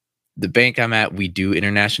 the bank I'm at, we do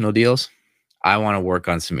international deals. I want to work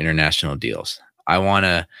on some international deals. I want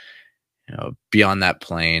to, be on that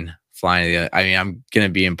plane, flying. I mean, I'm going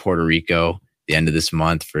to be in Puerto Rico the end of this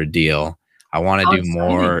month for a deal. I want to How do exciting.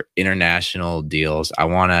 more international deals. I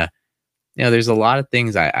want to, there's a lot of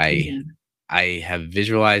things Mhm. I have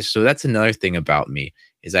visualized. So that's another thing about me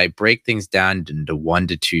is I break things down into 1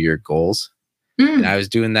 to 2 year goals. And I Mm. was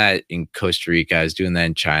doing that in Costa Rica. I was doing that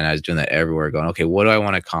in China. I was doing that everywhere, going, okay, what do I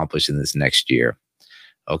want to accomplish in this next year?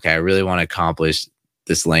 Okay, I really want to accomplish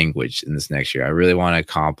this language in this next year. I really want to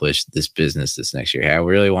accomplish this business this next year. I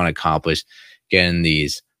really want to accomplish getting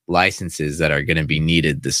these licenses that are going to be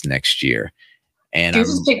needed this next year. And Do you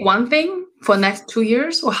just I'm pick one thing for next 2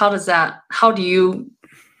 years, or how do you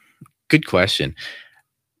good question.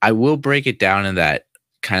 I will break it down in that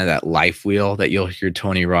kind of that life wheel that you'll hear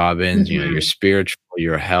Tony Robbins, your Mhm. spiritual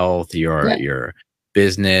your health, Yeah. your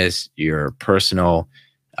business, your personal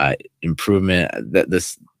improvement,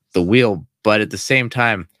 the wheel. But at the same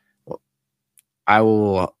time, I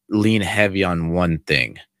will lean heavy on one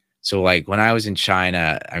thing. So like when I was in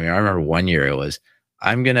China, I mean, I remember one year it was,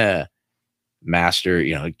 I'm gonna master,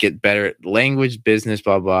 get better at language, business,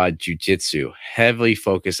 blah, blah, jujitsu, heavily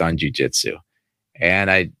focused on jujitsu.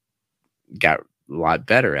 And I got a lot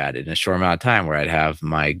better at it in a short amount of time where I'd have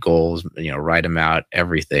my goals, write them out,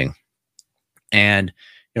 everything. And,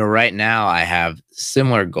 right now I have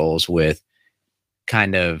similar goals with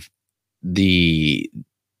kind of the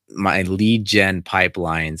my lead gen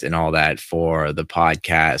pipelines and all that for the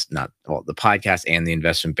podcast, not well, the podcast and the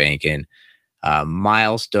investment banking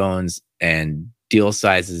milestones and deal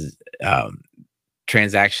sizes,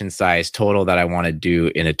 transaction size total that I want to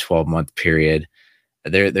do in a 12-month period.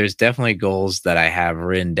 There's definitely goals that I have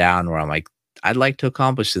written down where I'm like, I'd like to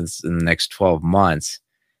accomplish this in the next 12 months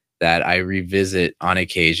that I revisit on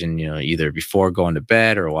occasion, either before going to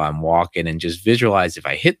bed or while I'm walking and just visualize if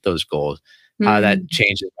I hit those goals, how that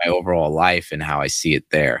changes my overall life and how I see it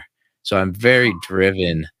there. So I'm very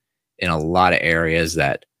driven in a lot of areas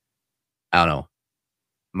that I don't know,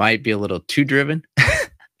 might be a little too driven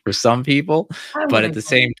for some people. I But at wouldn't the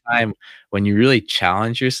say. same time, when you really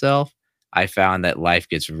challenge yourself, I found that life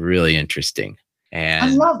gets really interesting. I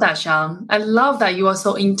And love that, Sean. I love that you are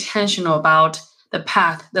so intentional about the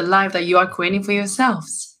path, the life that you are creating for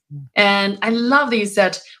yourselves. And I love that you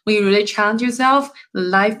said when you really challenge yourself,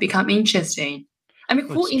 life become interesting. I mean,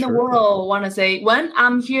 who it's in the true. world want to say, when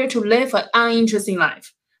I'm here to live an uninteresting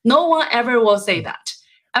life? No one ever will say that.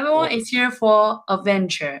 Everyone Well, is here for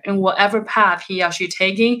adventure in whatever path he or she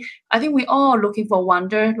taking. I think we all looking for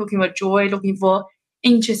wonder, looking for joy, looking for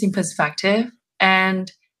interesting perspective.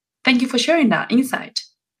 And thank you for sharing that insight.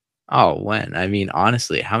 oh, when? I mean,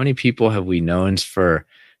 honestly, how many people have we known for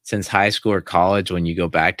since high school or college when you go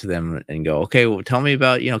back to them and go, okay, well, tell me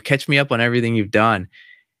about, catch me up on everything you've done.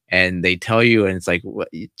 And they tell you, and it's like, what,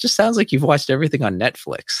 it just sounds like you've watched everything on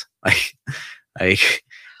Netflix. Like, I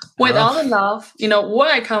With don't all know. the love,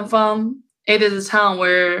 where I come from, it is a town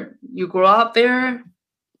where you grow up there,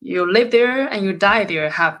 you live there, and you die there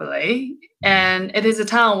happily. And it is a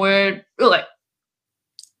town where, really,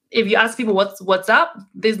 if you ask people what's up,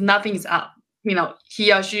 there's nothing's up.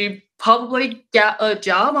 He or she probably get a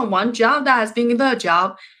job and one job that has been the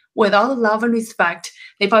job with all the love and respect.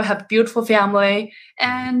 They probably have a beautiful family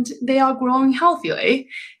and they are growing healthily.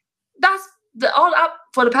 That's all up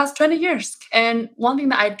for the past 20 years. And one thing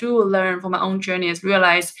that I do learn from my own journey is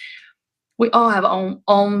realize we all have our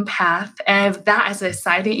own path. And if that is an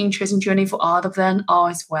exciting, interesting journey for all of them, all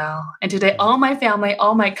is well. And today, all my family,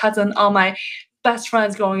 all my cousins, all my best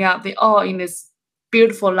friends growing up, they all in this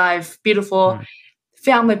beautiful life, beautiful Mm.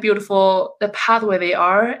 family, beautiful the pathway they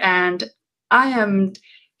are. And I am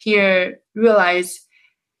here realize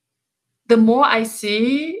the more I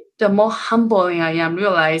see, the more humbling I am.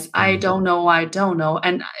 Realize I don't know what I don't know,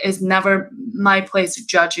 and it's never my place to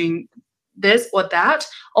judging this or that.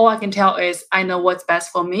 All I can tell is I know what's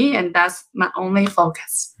best for me, and that's my only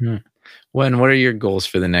focus. Mm. What are your goals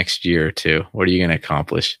for the next year or two? What are you going to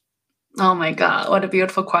accomplish? Oh my God, what a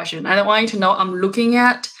beautiful question. I want you to know I'm looking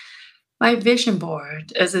at my vision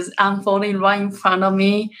board as it's unfolding right in front of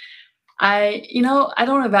me. I don't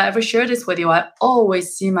know if I ever shared this with you. I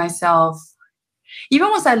always see myself, even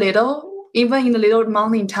when I was little, even in the little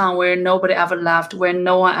mountain town where nobody ever left, where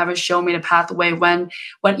no one ever showed me the pathway. When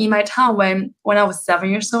in my town, when I was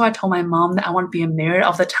 7 years old, I told my mom that I want to be a mayor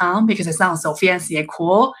of the town because it sounds so fancy and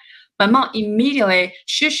cool. My mom immediately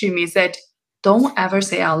shushed me, said, "Don't ever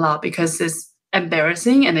say out loud because it's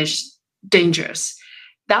embarrassing and it's dangerous."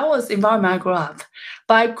 That was the environment I grew up.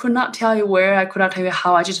 But I could not tell you where, I could not tell you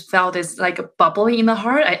how. I just felt this like a bubbling in the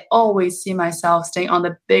heart. I always see myself staying on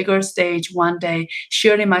the bigger stage one day,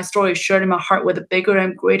 sharing my story, sharing my heart with the bigger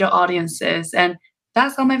and greater audiences. And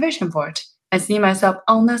that's on my vision board. I see myself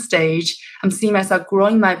on that stage. I'm seeing myself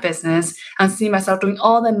growing my business. I'm seeing myself doing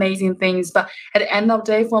all the amazing things. But at the end of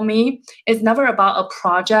the day, for me, it's never about a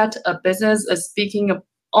project, a business, a speaking,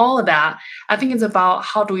 all of that. I think it's about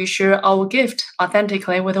how do we share our gift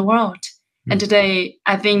authentically with the world. And today,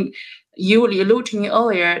 I think you alluded to me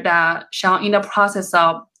earlier that, Sean, in the process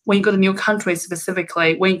of when you go to new countries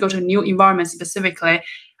specifically, when you go to new environments specifically,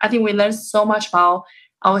 I think we learn so much about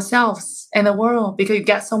ourselves and the world because you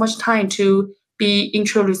get so much time to be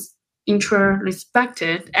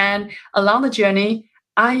introspected. And along the journey,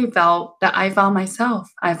 I felt that I found myself.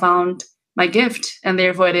 I found my gift, and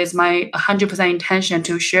therefore it is my 100% intention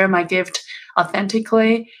to share my gift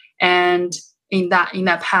authentically and in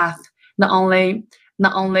that path, not only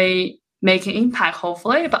making impact,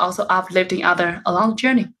 hopefully, but also uplifting other along the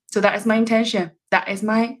journey. So that is my intention. That is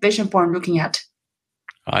my vision board I'm looking at.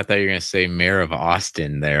 Oh, I thought you were gonna say Mayor of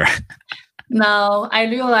Austin there. Now I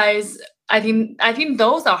realize I think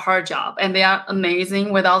those are hard job and they are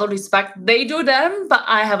amazing with all the respect. They do them, but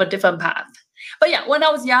I have a different path. But yeah, when I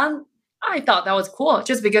was young, I thought that was cool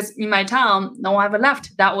just because in my town, no one ever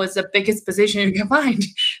left. That was the biggest position you can find.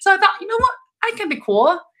 So I thought, you know what, I can be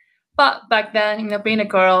cool. But back then, being a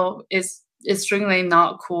girl is extremely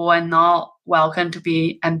not cool and not welcome to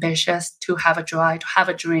be ambitious, to have a drive, to have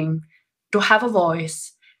a dream, to have a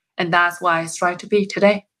voice. And that's why I strive to be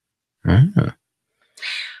today. Ah.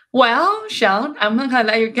 Well, Sean, I'm not gonna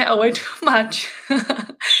let you get away too much.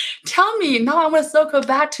 Tell me, now I want to circle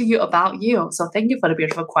back to you about you. So thank you for the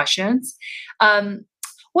beautiful questions. Um,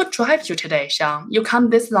 what drives you today, Sean? You come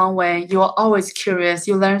this long way. You are always curious.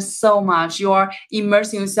 You learn so much. You are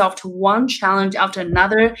immersing yourself to one challenge after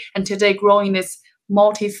another, and today growing this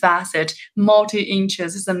multifaceted,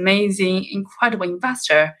 multi-inches, this amazing, incredible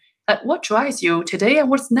investor. What drives you today, and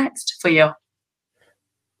what's next for you?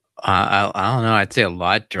 I don't know. I'd say a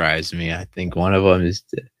lot drives me. I think one of them is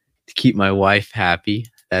to keep my wife happy.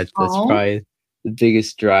 That's Oh, probably the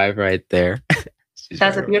biggest drive right there. She's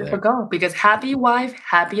that's right a over beautiful there. goal because happy wife,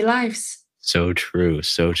 happy lives. So true.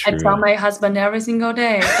 So I tell true. my husband every single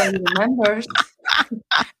day so he remembers.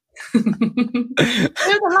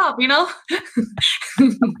 There's a love, you know?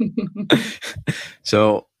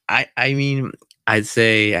 So I mean, I'd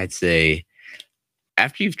say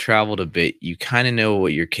after you've traveled a bit, you kind of know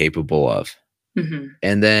what you're capable of. Mhm.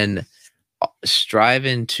 And then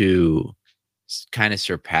striving to kind of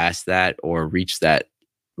surpass that or reach that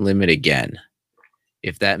limit again,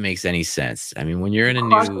 if that makes any sense. I mean,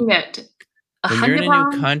 Crushing it. when you're in 100 a new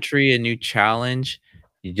pounds. country, a new challenge,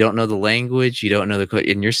 you don't know the language, you don't know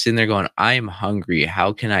and you're sitting there going, I am hungry.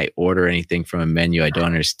 How can I order anything from a menu I don't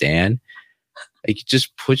understand? Like,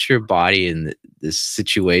 just put your body in this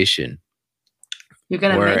situation You're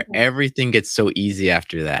gonna make where it. everything gets so easy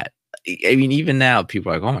after that. I mean, even now,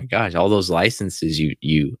 people are like, "Oh my gosh, all those licenses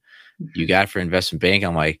you Mhm. got for investment bank."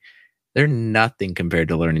 I'm like, they're nothing compared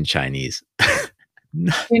to learning Chinese.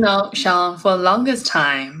 No- Sean, for the longest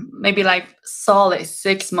time, maybe like solid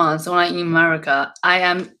 6 months when I'm in America, I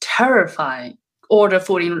am terrified order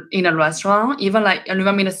food in a restaurant. Even like I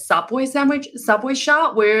remember in a subway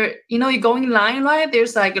shop where you go in line, right?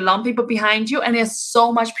 There's like a lot of people behind you and there's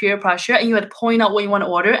so much peer pressure and you had to point out what you want to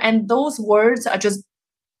order. And those words are just,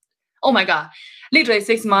 oh my God. Literally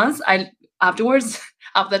 6 months, I afterwards,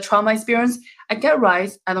 after the trauma experience, I get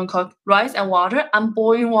rice. I don't cook rice and water. I'm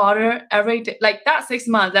boiling water every day. Like that 6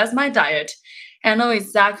 months, that's my diet. And I know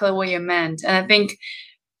exactly what you meant. And I think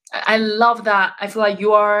I love that. I feel like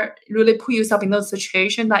you are really put yourself in those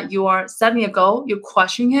situations that you are setting a goal, you're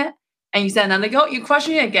crushing it, and you set another goal, you're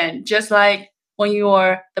crushing it again. Just like when you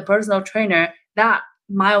are the personal trainer, that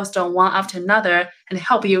milestone one after another and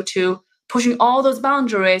help you to pushing all those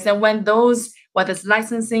boundaries. And when those, whether it's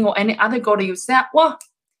licensing or any other goal that you set, well,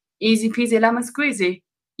 easy peasy lemon squeezy.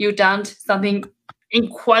 You done something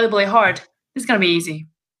incredibly hard. It's gonna be easy,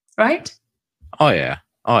 right? Oh yeah.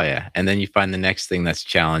 Oh yeah. And then you find the next thing that's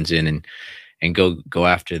challenging and go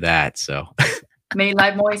after that. So Make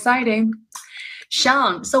life more exciting.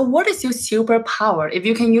 Sean, so what is your superpower? If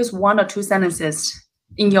you can use one or two sentences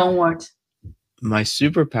in your own words. my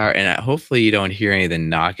superpower, and hopefully you don't hear any of the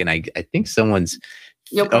knocking. I think someone's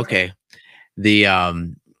You're perfect. okay. The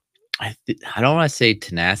I don't want to say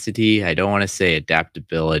tenacity. I don't want to say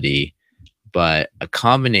adaptability, but a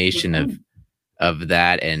combination Mhm. of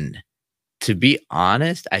that. And to be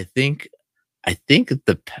honest, I think I think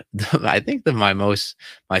that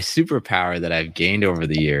my superpower that I've gained over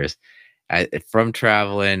the years, from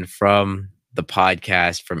traveling, from the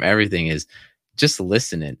podcast, from everything, is just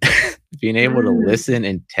listening, being able to Mm, listen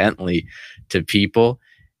intently to people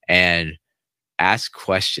and ask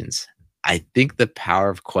questions. I think the power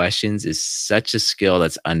of questions is such a skill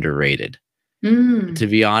that's underrated. To mm,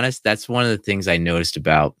 be honest, that's one of the things I noticed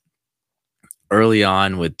about early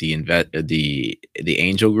on with the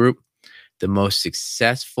angel group. The most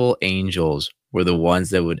successful angels were the ones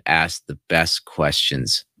that would ask the best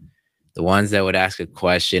questions. The ones that would ask a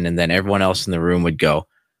question and then everyone else in the room would go,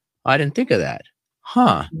 "Oh, I didn't think of that.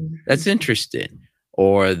 Huh, mhm, that's mhm. interesting."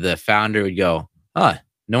 Or the founder would go, "Huh,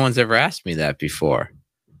 no one's ever asked me that before.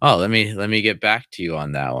 Oh, let me get back to you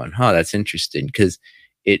on that one. Huh, that's interesting." Because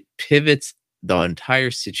it pivots the entire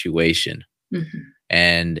situation, Mhm.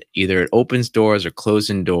 and either it opens doors or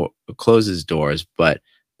closes doors. But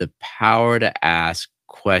the power to ask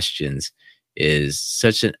questions is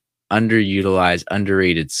such an underutilized,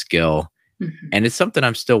 underrated skill. Mhm. And it's something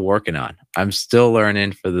I'm still working on. I'm still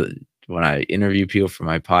learning when I interview people for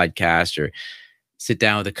my podcast or sit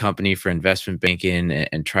down with a company for investment banking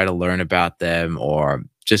and try to learn about them or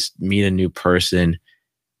just meet a new person.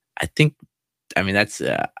 I think, I mean,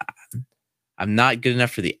 I'm not good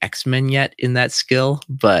enough for the X-Men yet in that skill,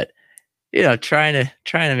 but trying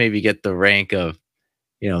to maybe get the rank of,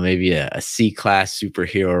 maybe a C class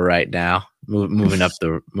superhero right now, moving up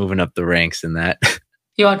the ranks in that.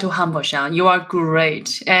 You are too humble, Sean. You are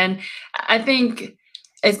great. And I think,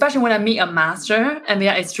 especially when I meet a master and they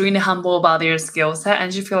are extremely humble about their skill set,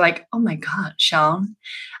 and you feel like, oh my God, Sean.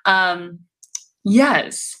 Um,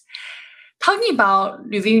 yes. Talking about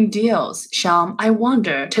reviewing deals, Sean, I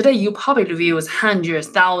wonder, today you probably reviews hundreds,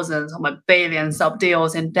 thousands, or billions of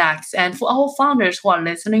deals in DAX. And for our founders who are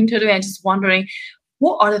listening today and just wondering,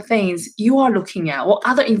 what are the things you are looking at, what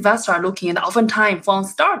other investors are looking at, oftentimes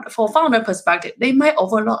for founder perspective, they might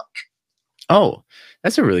overlook? Oh,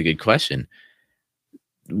 that's a really good question.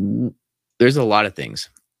 There's a lot of things.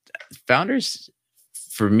 Founders,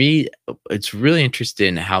 for me, it's really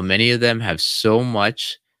interesting how many of them have so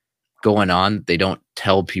much going on they don't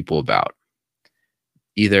tell people about.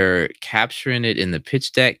 Either capturing it in the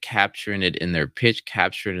pitch deck, capturing it in their pitch,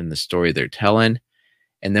 capturing it in the story they're telling.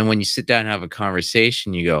 And then when you sit down and have a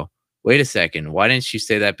conversation, you go, wait a second, why didn't you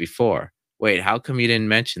say that before? Wait, how come you didn't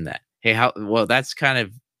mention that? Hey, well, that's kind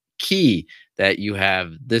of key that you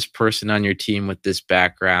have this person on your team with this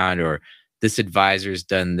background, or this advisor's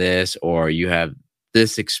done this, or you have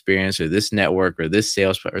this experience or this network or this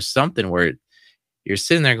sales or something where you're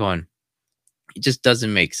sitting there going, it just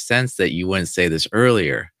doesn't make sense that you wouldn't say this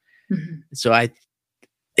earlier. Mhm. So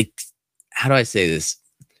how do I say this?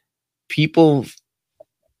 People,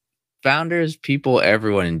 founders, people,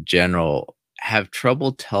 everyone in general have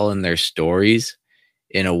trouble telling their stories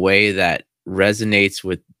in a way that resonates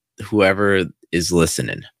with whoever is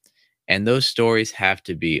listening. And those stories have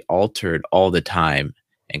to be altered all the time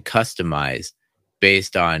and customized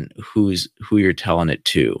based on who you're telling it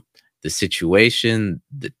to, the situation,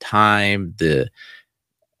 the time, the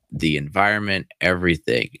environment,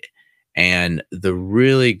 everything. And the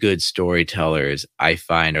really good storytellers I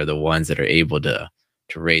find are the ones that are able to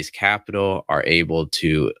raise capital, are able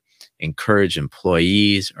to encourage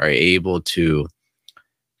employees, are able to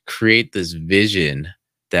create this vision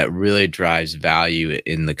that really drives value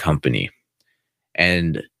in the company.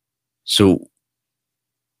 And so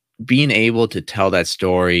being able to tell that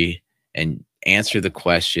story and answer the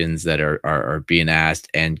questions that are being asked,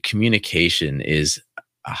 and communication is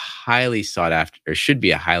a highly sought after, or should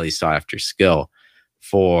be a highly sought after skill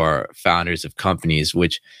for founders of companies,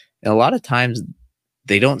 which a lot of times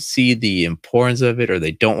they don't see the importance of it, or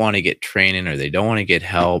they don't want to get training, or they don't want to get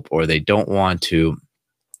help, or they don't want to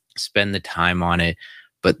spend the time on it.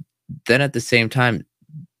 But then at the same time,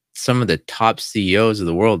 some of the top CEOs of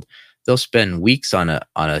the world, they'll spend weeks on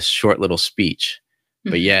a short little speech,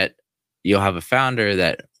 but Mhm. yet you'll have a founder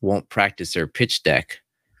that won't practice their pitch deck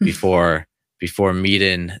before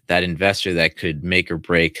meeting that investor that could make or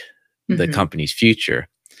break the Mhm. company's future.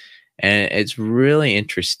 And it's really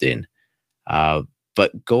interesting.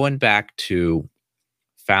 But going back to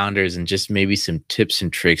founders and just maybe some tips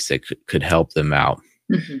and tricks that could help them out.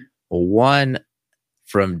 Mhm. Well, one,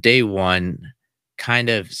 from day one, kind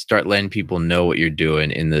of start letting people know what you're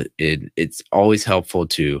doing. It's always helpful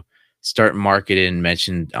to start marketing,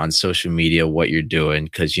 mention on social media what you're doing,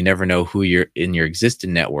 because you never know who in your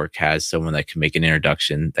existing network has someone that can make an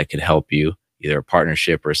introduction that could help you, either a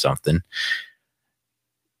partnership or something.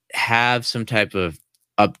 Have some type of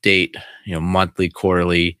update, monthly,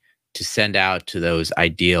 quarterly, to send out to those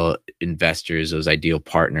ideal investors, those ideal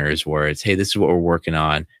partners, where it's, hey, this is what we're working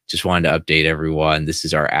on. Just wanted to update everyone. This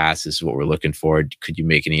is our ask. This is what we're looking for. Could you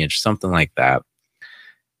make any interest? Something like that.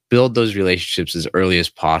 Build those relationships as early as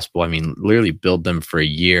possible. I mean, literally build them for a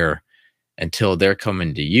year until they're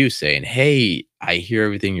coming to you saying, hey, I hear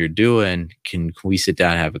everything you're doing. Can we sit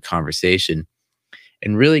down and have a conversation?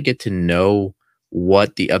 And really get to know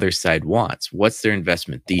what the other side wants. What's their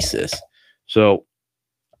investment thesis? So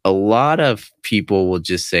a lot of people will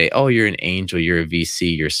just say, oh, you're an angel, you're a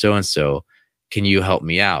VC, you're so-and-so. Can you help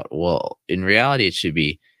me out? Well, in reality, it should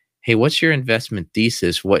be, hey, what's your investment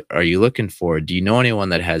thesis? What are you looking for? Do you know anyone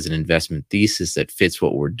that has an investment thesis that fits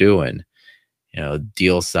what we're doing?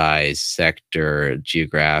 Deal size, sector,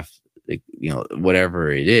 geographic,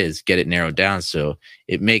 whatever it is, get it narrowed down so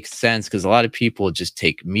it makes sense. Because a lot of people just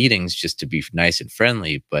take meetings just to be nice and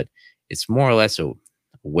friendly, but it's more or less a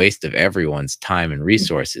waste of everyone's time and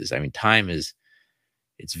resources. I mean,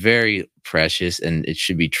 it's very precious, and it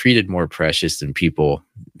should be treated more precious than people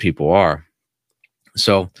are.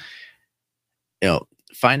 So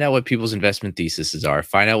find out what people's investment theses are,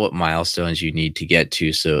 find out what milestones you need to get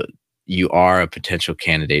to so you are a potential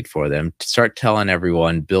candidate for them. Start telling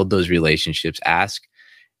everyone, build those relationships, ask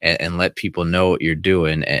and let people know what you're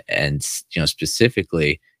doing. And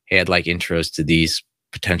specifically, hey, I'd like intros to these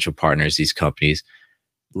potential partners, these companies.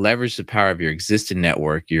 Leverage the power of your existing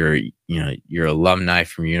network, your alumni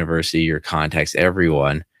from university, your contacts,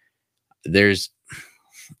 everyone. There's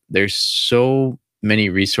so many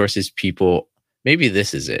resources. People, maybe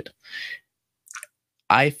this is it.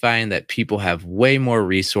 I find that people have way more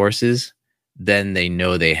resources than they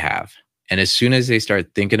know they have. And as soon as they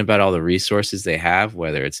start thinking about all the resources they have,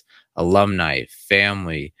 whether it's alumni,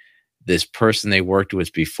 family, this person they worked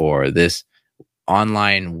with before, this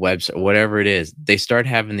online website, whatever it is, they start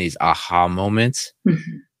having these aha moments.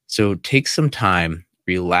 Mm-hmm. So take some time,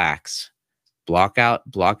 relax, block out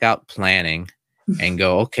planning, and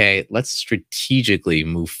go, okay, let's strategically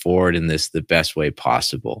move forward in this the best way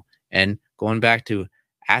possible. And going back to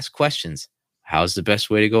ask questions. How's the best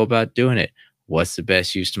way to go about doing it? What's the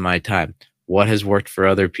best use of my time? What has worked for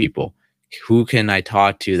other people? Who can I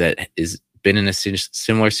talk to that is been in a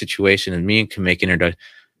similar situation as me and can make introduction?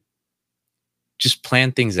 Just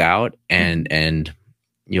plan things out and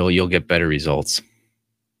you'll get better results.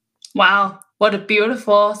 Wow, what a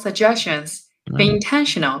beautiful suggestions. Be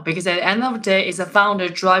intentional, because at the end of the day, it's a founder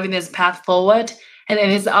driving this path forward, and it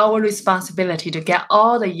is our responsibility to get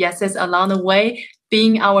all the yeses along the way,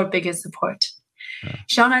 being our biggest support. Yeah.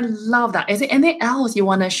 Sean, I love that. Is there anything else you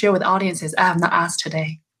want to share with audiences I have not asked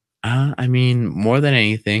today? More than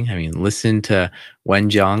anything, listen to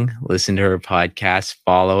Wenjung, listen to her podcast,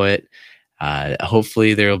 follow it.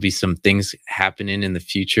 Hopefully there will be some things happening in the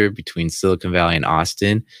future between Silicon Valley and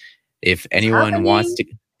Austin. If anyone wants to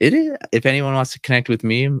connect with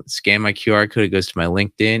me, scan my QR code. It goes to my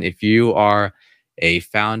LinkedIn. If you are a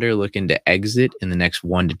founder looking to exit in the next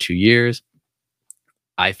 1 to 2 years,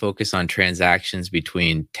 I focus on transactions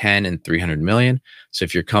between 10 and 300 million. So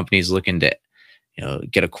if your company is looking to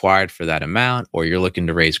get acquired for that amount, or you're looking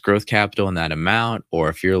to raise growth capital in that amount, or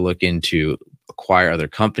if you're looking to acquire other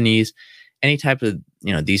companies, any type of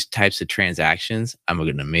these types of transactions, I'm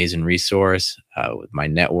an amazing resource with my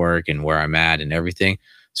network and where I'm at and everything.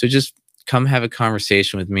 So just come have a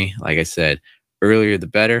conversation with me. Like I said, earlier the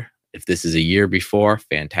better. If this is a year before,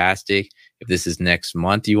 fantastic. If this is next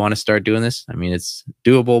month you want to start doing this, it's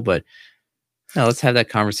doable, but let's have that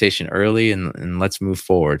conversation early and let's move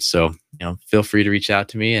forward. So, feel free to reach out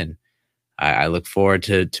to me, and I look forward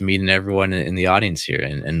to meeting everyone in the audience here.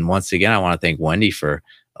 And once again, I want to thank Wendy for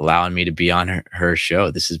allowing me to be on her show.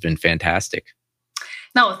 This has been fantastic.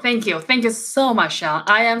 No, thank you. Thank you so much, Sean.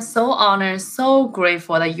 I am so honored, so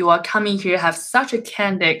grateful that you are coming here, have such a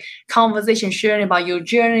candid conversation, sharing about your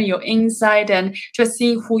journey, your insight, and just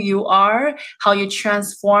seeing who you are, how you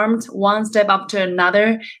transformed one step up to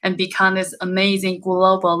another and become this amazing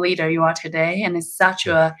global leader you are today. And it's such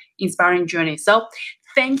an inspiring journey. So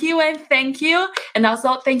thank you and thank you. And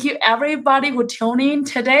also thank you everybody who tuned in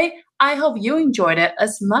today. I hope you enjoyed it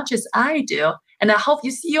as much as I do. And I hope you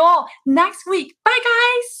see you all next week. Bye,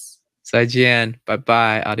 guys. 再见.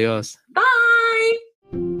 Bye-bye. Adios. Bye.